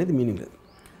చేసుకోవడం అనేది meaning లేదు.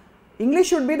 English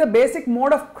should be the basic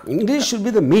mode of English should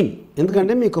be the main.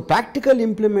 ఎందుకంటే మీకు practical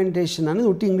implementation అనేది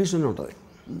ఉట్టి ఇంగ్లీష్లోనే ఉంటుంది.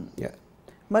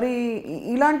 మరి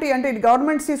ఇలాంటి అంటే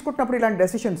గవర్నమెంట్స్ తీసుకుంటున్నప్పుడు ఇలాంటి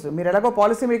డెసిషన్స్ మీరు ఎలాగో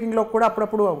పాలసీ మేకింగ్లో కూడా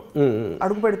అప్పుడప్పుడు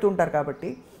అడుగు పెడుతూ ఉంటారు కాబట్టి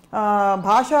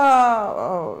భాష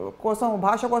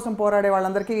కోసం పోరాడే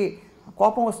వాళ్ళందరికీ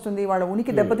కోపం వస్తుంది, వాళ్ళ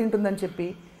ఉనికి దెబ్బతింటుందని చెప్పి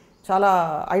చాలా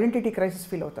ఐడెంటిటీ క్రైసిస్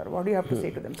ఫీల్ అవుతారు. What you have to say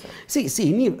to them sir?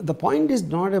 The point is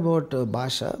not about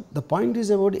Bhasha. The point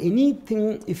is about anything.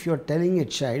 If you are telling a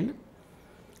child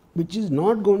which is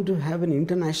not going to have an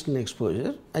international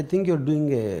exposure, I think you are doing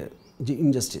a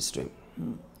injustice to him.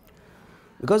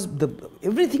 Because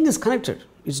everything is connected.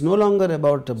 It's no longer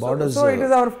about borders. So it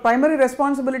is our primary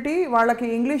responsibility. వాళ్ళకి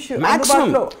English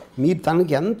అందుబాటులో మీరు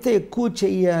తనకి ఎంత ఎక్కువ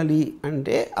చెయ్యాలి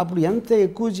అంటే అప్పుడు ఎంత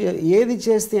ఎక్కువ ఏది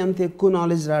చేస్తే ఎంత ఎక్కువ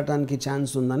నాలెడ్జ్ రావడానికి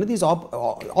ఛాన్స్ ఉందనేది ఈజ్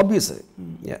ఆబ్వియస్.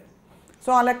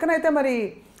 సో ఆ లెక్కనైతే మరి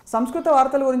సంస్కృత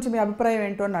వార్తల గురించి మీ అభిప్రాయం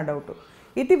ఏంటో నా డౌట్.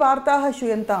 ఇతి వార్తాః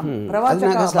శ్రూయంతాం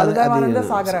ప్రవాచక బలదేవానంద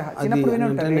సాగరః. చిన్నప్పుడు విని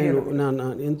ఉంటారు.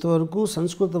 ఇంతవరకు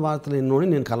సంస్కృత వార్తలు ఎన్నోని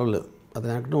నేను కలవలేదు. అది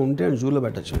ఎక్కడ ఉంటే జూలో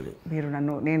పెట్టచ్చు అని మీరు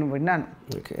నేను విన్నాను.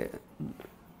 ఓకే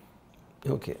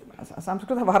ఓకే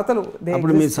సంస్కృత వార్తలు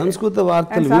అప్పుడు మీరు సంస్కృత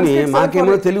వార్తలు విని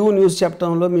మాకేమో తెలుగు న్యూస్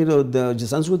చెప్పడంలో మీరు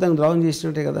సంస్కృతాన్ని ద్రోహం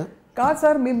చేసినట్టే కదా. కాదు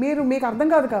సార్, మీకు అర్థం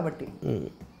కాదు కాబట్టి.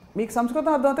 మీకు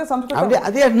సంస్కృతం అర్థం అయితే సంస్కృతం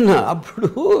అదే అంటున్నా.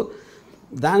 అప్పుడు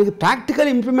దానికి ప్రాక్టికల్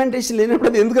ఇంప్లిమెంటేషన్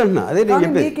లేనప్పుడు అది ఎందుకంటున్నా. అదే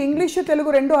మీకు ఇంగ్లీష్ తెలుగు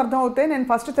రెండు అర్థం అవుతాయి. నేను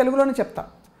ఫస్ట్ తెలుగులోనే చెప్తా.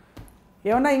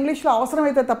 ఏమన్నా ఇంగ్లీష్లో అవసరం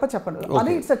అయితే తప్ప చెప్పండి.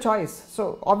 అది it's a choice. So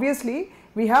obviously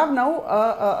we have now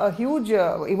huge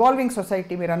evolving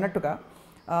society మీరు అన్నట్టుగా.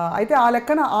 అయితే ఆ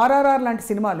లెక్కన ఆర్ఆర్ఆర్ లాంటి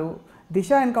సినిమాలు,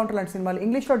 దిశ ఎన్కౌంటర్ లాంటి సినిమాలు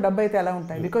ఇంగ్లీష్లో డబ్ అయితే ఎలా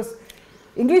ఉంటాయి? బికాస్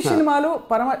ఇంగ్లీష్ సినిమాలు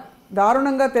పరమ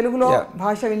దారుణంగా తెలుగులో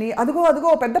భాష విని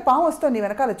అదిగో పెద్ద పాము వస్తుంది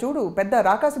వెనకాల చూడు, పెద్ద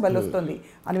రాకాసి బల్లి వస్తుంది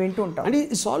అని వింటూ ఉంటాం. అంటే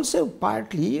ఇట్స్ ఆల్సో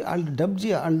పార్ట్లీ వాళ్ళు డబ్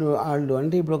వాళ్ళు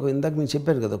అంటే ఇప్పుడు ఒక ఇందాక మీరు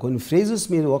చెప్పారు కదా కొన్ని ఫ్రేజెస్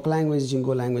మీరు ఒక లాంగ్వేజ్ నుంచి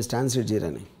ఇంకో లాంగ్వేజ్ ట్రాన్స్లేట్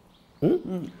చేయరని.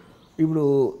 ఇప్పుడు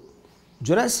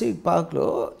జురాసిక్ పార్క్లో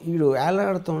వీడు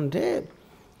ఏలాడుతూ ఉంటే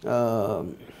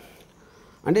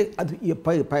అంటే అది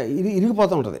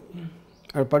ఇరిగిపోతూ ఉంటుంది.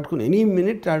 ఆడు పట్టుకుని ఎనీ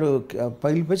మినిట్ ఆడు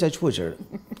పగిలిపోయి చచ్చిపోచాడు.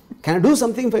 Can do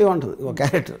something for you అంటుంది ఒక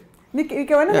క్యారెక్టర్.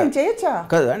 చేయొచ్చా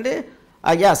కాదు అంటే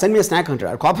సెండ్ మీ స్నాక్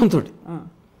అంటాడు ఆడు కోపంతో.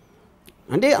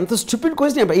 అంటే అంత స్టూపిడ్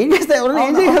క్వశ్చన్ ఏం చేస్తా ఎవరైనా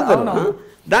ఏం చేయగలుగుతారు.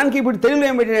 దానికి ఇప్పుడు తెలుగులో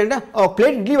ఏం పెట్టాడంటే ఒక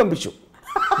ప్లేట్ ఇడ్లీ పంపించు.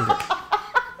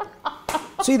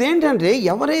 సో ఇదేంటంటే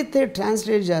ఎవరైతే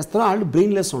ట్రాన్స్లేట్ చేస్తారో వాళ్ళు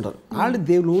బ్రెయిన్లెస్ ఉంటారు. వాళ్ళు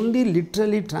they will only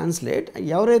literally translate.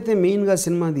 ఎవరైతే మెయిన్గా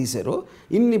సినిమా తీసారో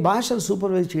ఇన్ని భాషలు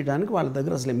సూపర్వైజ్ చేయడానికి వాళ్ళ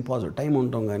దగ్గర అసలు ఇంపాసిబుల్ టైం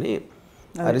ఉంటాం కానీ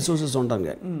రిసోర్సెస్ ఉంటాం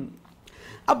కానీ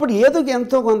అప్పుడు ఏదో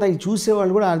ఎంతో కొంత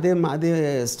చూసేవాళ్ళు కూడా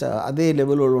అదే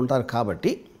లెవెల్ వాళ్ళు ఉంటారు.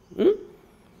 కాబట్టి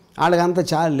వాళ్ళకి అంత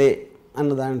చాలే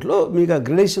అన్న దాంట్లో మీకు ఆ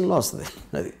గ్రేడేషన్లో వస్తుంది.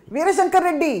 అది వీరశంకర్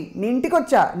రెడ్డి నీ ఇంటికి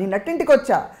వచ్చా, నీ నట్టింటికి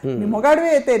వచ్చా, నీ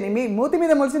మొగాడివే అయితే, నీ మూతి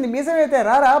మీద మొలిసింది మీసమే అయితే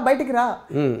రారా బయటికి రా,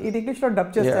 ఇది ఇంగ్లీష్లో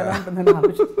డబ్ చేస్తారా అంటుందని.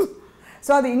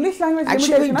 సో అది ఇంగ్లీష్ లాంగ్వేజ్.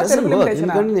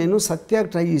 ఎందుకంటే నేను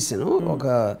సత్యాకి ట్రై చేశాను. ఒక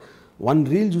 1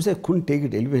 రీల్ చూసి కున్ టేక్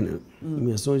ఇట్ వెళ్ళిపోయాను. మీ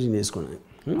అసోసియేషన్ చేసుకున్నాను.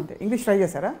 ఇంగ్లీష్ ట్రై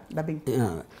చేశారా డబ్బింగ్?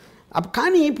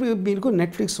 కానీ ఇప్పుడు మీకు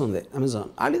నెట్ఫ్లిక్స్ ఉంది, అమెజాన్,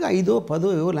 వాళ్ళకి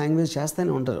 5-10 లాంగ్వేజ్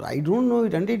చేస్తూనే ఉంటారు. I don't know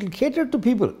it. అంటే ఇట్ కేటర్ టు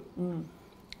పీపుల్.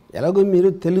 ఎలాగో మీరు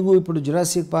తెలుగు ఇప్పుడు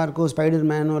జురాసిక్ పార్క్, స్పైడర్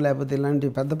మ్యాన్ లేకపోతే ఇలాంటి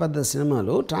పెద్ద పెద్ద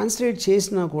సినిమాలు ట్రాన్స్లేట్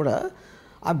చేసినా కూడా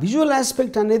ఆ విజువల్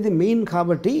ఆస్పెక్ట్ అనేది మెయిన్.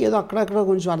 కాబట్టి ఏదో అక్కడక్కడ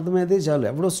కొంచెం అర్థమైతే చాలు.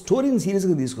 ఎవడో స్టోరీని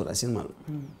సీరియస్గా తీసుకోరు ఆ సినిమాలు.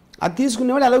 అది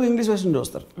తీసుకునేవాళ్ళు ఎలాగో ఇంగ్లీష్ వర్షన్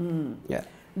చూస్తారు.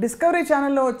 డిస్కవరీ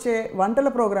ఛానల్లో వచ్చే వంటల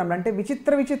ప్రోగ్రాంలు అంటే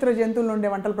విచిత్ర జంతువులు ఉండే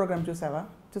వంటల ప్రోగ్రామ్ చూసారా?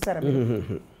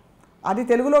 అది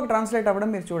తెలుగులోకి ట్రాన్స్లేట్ అవ్వడం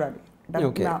మీరు చూడాలి.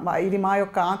 ఇది మా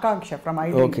యొక్క ఆకాంక్ష. ఫ్రమ్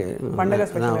పండగ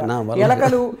స్పెషల్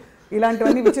ఎలకలు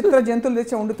ఇలాంటివన్నీ విచిత్ర జంతువులు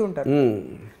తెచ్చి వండుతూ ఉంటారు.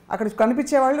 అక్కడ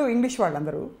కనిపించే వాళ్ళు ఇంగ్లీష్ వాళ్ళు,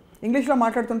 అందరూ ఇంగ్లీష్లో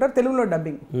మాట్లాడుతుంటారు, తెలుగులో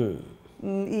డబ్బింగ్.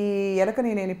 ఈ ఎలకని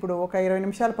నేను ఇప్పుడు ఒక 20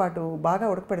 నిమిషాల పాటు బాగా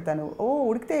ఉడకపెడతాను,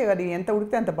 ఉడికితే అది ఎంత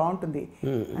ఉడికితే అంత బాగుంటుంది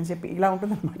అని చెప్పి ఇలా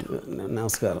ఉంటుంది అనమాట.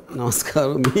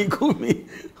 నమస్కారం మీకు, మీ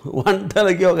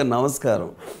వంటలకి ఒక నమస్కారం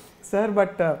sir.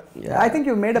 But I think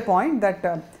you made a point that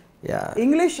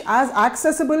English as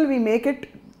accessible we make it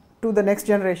to the next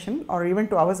generation or even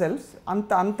to ourselves.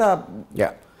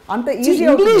 అంత ఈజీ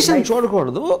ఇంగ్లీష్ అని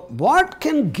చూడకూడదు. What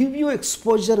can give you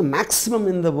exposure maximum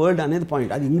in the world అనేది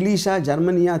point. అది ఇంగ్లీషా,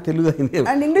 జర్మనీయా, Telugu,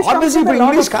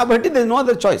 English కాబట్టి there is no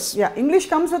other choice. English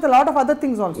comes with a lot of other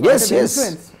things also. Yes.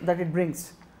 Influence that it brings,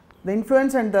 the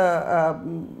influence and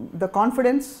the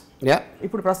confidence.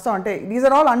 ఇప్పుడు ప్రస్తుతం అంటే these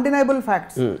are all undeniable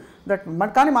facts that.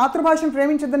 కానీ మాతృభాషను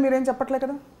ప్రేమించద్దని మీరేం చెప్పట్లే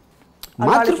కదా.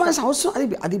 మాతృభాష అవసరం,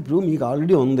 అది ఇప్పుడు మీకు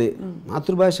ఆల్రెడీ ఉంది.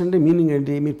 మాతృభాష అంటే మీనింగ్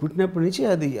ఏంటి? మీరు పుట్టినప్పటి నుంచి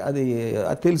అది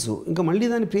తెలుసు. ఇంకా మళ్ళీ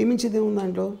దాన్ని ప్రేమించేది ఏముంది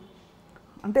దాంట్లో?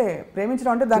 అంటే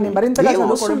ప్రేమించడం అంటే దాన్ని మరింతగా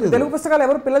చదువుకోవడం. తెలుగు పుస్తకాలు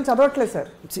ఎవరు పిల్లలు చదవట్లేదు సార్.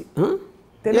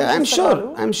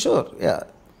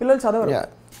 పిల్లలు చదవరు,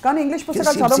 కానీ ఇంగ్లీష్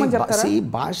పుస్తకాలు చదవమని చెప్తారా?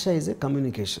 భాష ఈజ్ ఏ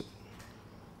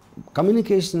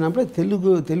కమ్యూనికేషన్ అప్పుడు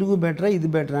తెలుగు బెటరా, ఇది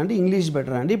బెటరా అంటే ఇంగ్లీష్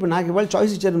బెటరా అంటే. ఇప్పుడు నాకు ఇవాళ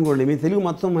చాయిస్ ఇచ్చారనుకోండి, మీరు తెలుగు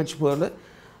మొత్తం మర్చిపోవాలి,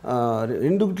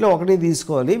 రెండుట్లో ఒకటే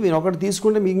తీసుకోవాలి, మీరు ఒకటి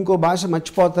తీసుకుంటే మీకు ఇంకో భాష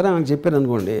మర్చిపోతారని నాకు చెప్పారు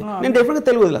అనుకోండి, నేను డెఫినెట్గా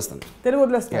తెలుగు వదిలేస్తాను.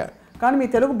 కానీ మీ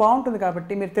తెలుగు బాగుంటుంది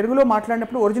కాబట్టి మీరు తెలుగులో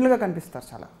మాట్లాడినప్పుడు ఒరిజినల్గా కనిపిస్తారు.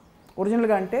 చాలా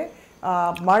ఒరిజినల్గా అంటే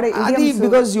అది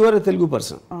because you are a Telugu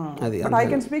person. అది I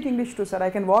can speak English to sir.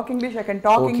 I can walk English, I can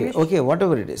talk English. Okay, what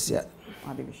ever it is.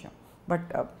 అది విషయం. But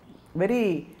very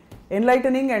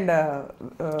enlightening and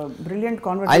brilliant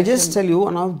conversation. I'll just tell you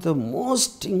one of the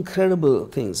most incredible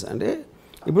things. అంటే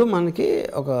ఇప్పుడు మనకి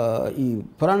ఈ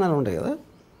పురాణాలు ఉంటాయి కదా,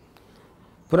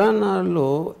 పురాణాల్లో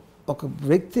ఒక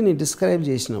వ్యక్తిని డిస్క్రైబ్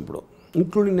చేసినప్పుడు,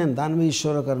 ఇంక్లూడింగ్ నేను దానవి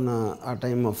ఈశ్వరకర్ణ ఆ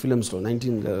టైమ్ ఆఫ్ ఫిలిమ్స్లో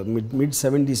మిడ్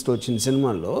 70s వచ్చిన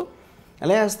సినిమాల్లో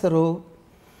ఎలా వేస్తారు,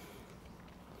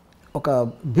 ఒక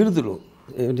బిరుదులు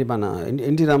ఏంటి మన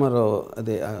ఎన్టీ రామారావు,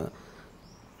 అదే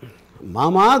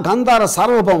మామా గంధార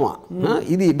సార్వభౌమ,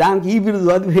 ఇది దానికి ఈ బిరుదు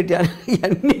అది పెట్టి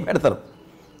ఇవన్నీ పెడతారు.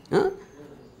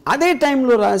 అదే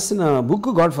టైంలో రాసిన బుక్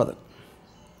గాడ్ ఫాదర్.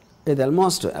 ఇది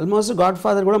ఆల్మోస్ట్ గాడ్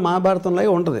ఫాదర్ కూడా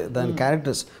మహాభారతంలాగే ఉంటుంది దాని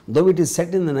characters, though it is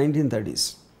set in the 1930s.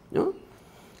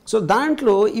 So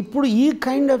దాంట్లో ఇప్పుడు ఈ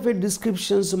కైండ్ ఆఫ్ ఏ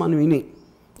డిస్క్రిప్షన్స్ మనం విని,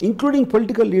 ఇంక్లూడింగ్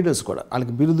పొలిటికల్ లీడర్స్ కూడా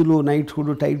వాళ్ళకి బిరుదులు,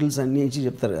 నైట్హుడ్, టైటిల్స్ అన్నీ ఇచ్చి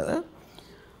చెప్తారు కదా.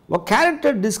 ఒక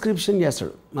క్యారెక్టర్ డిస్క్రిప్షన్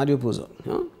చేస్తాడు Mario Puzo.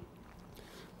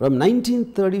 From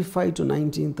 1935 to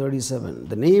 1937,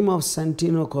 the name of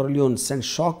Santino Corleone sent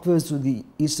shockwaves through the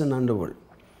eastern underworld.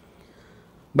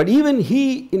 But even he,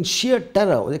 in sheer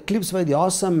terror, was eclipsed by the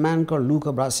awesome man called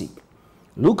Luca Brasi.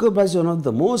 Luca Brasi was one of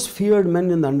the most feared men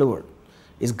in the underworld.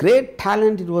 His great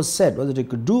talent, it was said, was that he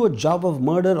could do a job of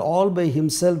murder all by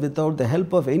himself without the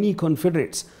help of any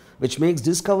confederates, which makes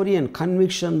discovery and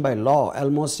conviction by law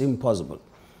almost impossible.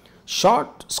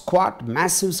 Short, squat,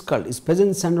 massive skull, his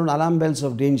presence sent out alarm bells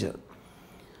of danger.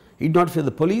 He did not fear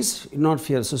the police, he did not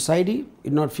fear society, he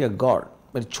did not fear God,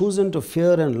 but chosen to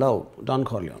fear and love Don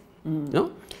Corleone.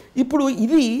 ఇప్పుడు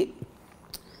ఇది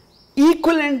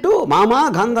equivalent to మామా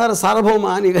గంధార సార్వభౌమ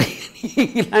అని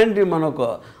ఇలాంటి మనకు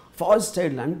falls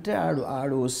style. అంటే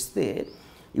ఆడు వస్తే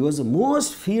ఈ was the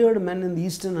most feared men in the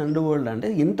eastern under world. అంటే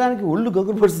వినటానికి ఒళ్ళు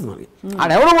గగ్గురు పడుతుంది మనకి,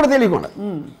 ఆడెవడో కూడా తెలియకుండా.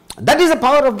 That is the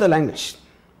power of the language.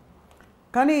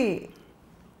 కానీ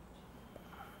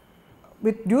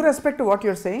with due respect to what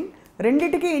your saying,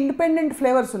 రెండిటికి ఇండిపెండెంట్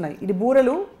ఫ్లేవర్స్ ఉన్నాయి. ఇది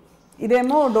బూరెలు,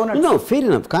 ఇదేమో డోనట్స్. Fair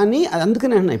enough. కానీ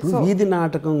అందుకనే అన్నా, ఇప్పుడు వీధి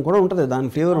నాటకం కూడా ఉంటుంది, దాని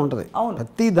ఫ్లేవర్ ఉంటుంది,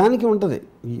 ప్రతి దానికి ఉంటుంది,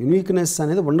 యూనిక్నెస్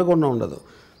అనేది ఉండకుండా ఉండదు.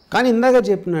 కానీ ఇందాక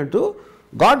చెప్పినట్టు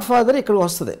గాడ్ ఫాదర్ ఇక్కడ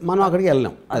వస్తుంది, మనం అక్కడికి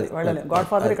వెళ్ళాం. అది గాడ్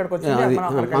ఫాదర్ ఇక్కడికి వచ్చింది,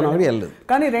 మనం అక్కడికి వెళ్ళలేదు.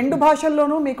 కానీ రెండు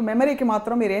భాషల్లోనూ మీకు మెమరీకి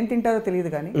మాత్రం మీరు ఏం తింటారో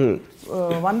తెలియదు. కానీ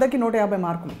 100కి 150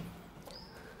 మార్కులు.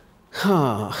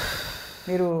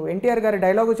 మీరు ఎన్టీఆర్ గారి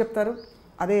డైలాగు చెప్తారు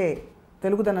అదే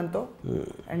తెలుగుదనంతో,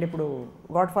 అండ్ ఇప్పుడు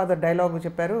గాడ్ ఫాదర్ డైలాగు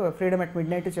చెప్పారు, ఫ్రీడమ్ ఎట్ మిడ్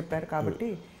నైట్ చెప్పారు. కాబట్టి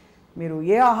మీరు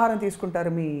ఏ ఆహారం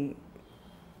తీసుకుంటారు మీ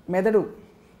మెదడు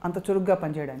అంత చురుగ్గా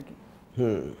పనిచేయడానికి?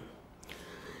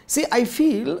 ఐ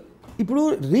ఫీల్ ఇప్పుడు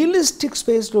రియలిస్టిక్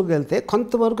స్పేస్లోకి వెళ్తే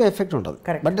కొంతవరకు ఎఫెక్ట్ ఉంటుంది,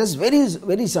 but that's very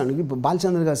very sudden. ఇప్పుడు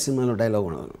బాలచంద్ర గారి సినిమాలో డైలాగ్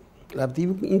ఉండదు, లేకపోతే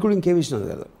ఇంక్లూడింగ్ కే విశ్వనాథ్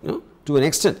గారు టు అన్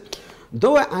ఎక్స్టెంట్.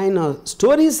 Though ఆయన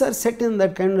stories are set in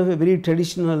that kind of a very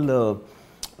traditional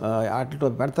ఆటలతో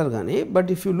పెడతారు కానీ, but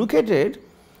if you look at it,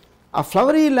 ఆ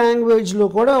ఫ్లవరీ లాంగ్వేజ్లో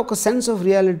కూడా ఒక sense of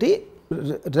reality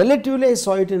relatively I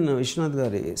saw it in Vishwanath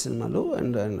గారి సినిమాలు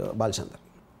and Balachandra.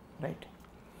 Right.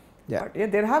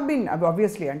 There have been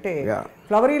obviously, అంటే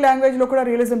ఫ్లవరీ లాంగ్వేజ్లో కూడా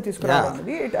రియలిజం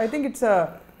తీసుకురావాలి. I think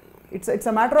it's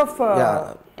a matter of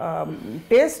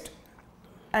taste.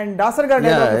 And Dasari గారు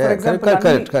ఫర్ ఎగ్జాంపుల్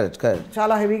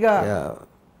చాలా హెవీగా,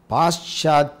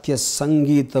 పాశ్చాత్య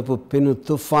సంగీతపు పెను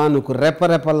తుఫానుకు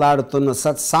రెపరెపలాడుతున్న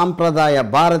సత్సాంప్రదాయ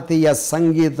భారతీయ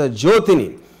సంగీత జ్యోతిని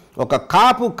ఒక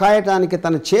కాపు కాయటానికి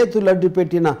తన చేతులు అడ్డు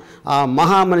పెట్టిన ఆ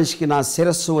మహామనిషికి నా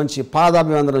శిరస్సు వంచి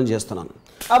పాదాభివందనం చేస్తున్నాను.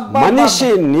 మనిషి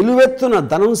నిలువెత్తున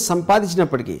ధనం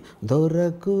సంపాదించినప్పటికీ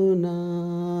దొరకునా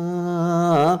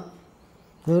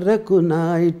దొరకునా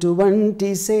ఇటువంటి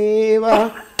సేవ.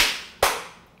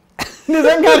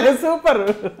 నిజంగా సూపర్.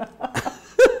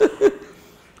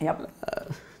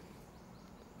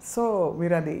 సో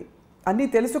మీరు అది అన్నీ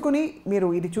తెలుసుకుని మీరు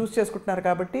ఇది చూస్ చేసుకుంటున్నారు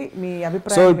కాబట్టి మీ సో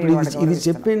అభిప్రాయం ఇప్పుడు ఇది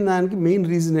చెప్పిన దానికి మెయిన్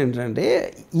రీజన్ ఏంటంటే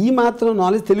ఈ మాత్రం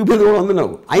నాలెడ్జ్ తెలుగు మీద కూడా ఉంది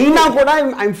నాకు, అయినా కూడా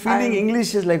I'm feeling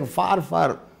English is like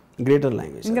far greater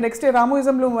language. ఇంకా నెక్స్ట్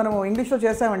రామోయిజంలో మనం ఇంగ్లీష్లో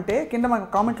చేసామంటే కింద మనకు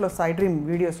కామెంట్లు వస్తాయి డ్రీమ్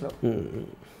వీడియోస్లో,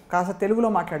 కాస్త తెలుగులో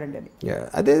మాట్లాడండి అని.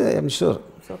 అదే ఐఎమ్ షూర్.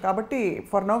 సో కాబట్టి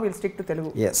for now will stick to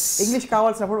Telugu. Yes, English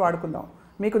కావాల్సినప్పుడు వాడుకుందాం.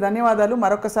 మీకు ధన్యవాదాలు.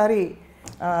 మరొకసారి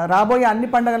రాబోయే అన్ని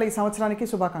పండుగల ఈ సంవత్సరానికి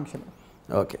శుభాకాంక్షలు.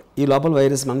 ఓకే, ఈ లోపల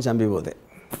వైరస్ మనం చంపిపోతే.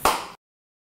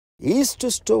 ఈస్ట్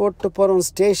స్టోవట్టుపురం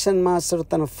స్టేషన్ మాస్టర్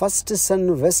తన ఫస్ట్ సన్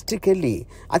వెస్ట్కి వెళ్ళి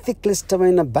అతి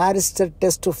క్లిష్టమైన బ్యారిస్టర్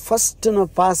టెస్ట్ ఫస్ట్ను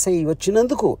పాస్ అయ్యి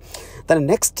వచ్చినందుకు తన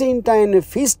నెక్స్ట్ ఇంటి ఆయన్ని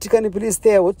ఫీస్ట్ కని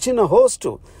పిలిస్తే వచ్చిన హోస్ట్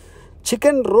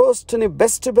చికెన్ రోస్ట్ని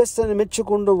బెస్ట్ అని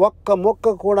మెచ్చుకుంటూ ఒక్క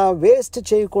మొక్క కూడా వేస్ట్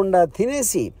చేయకుండా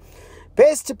తినేసి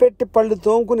పేస్ట్ పెట్టి పళ్ళు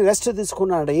తోముకుని రెస్ట్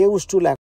తీసుకున్నాడు. ఏ ఉష్టు లేక.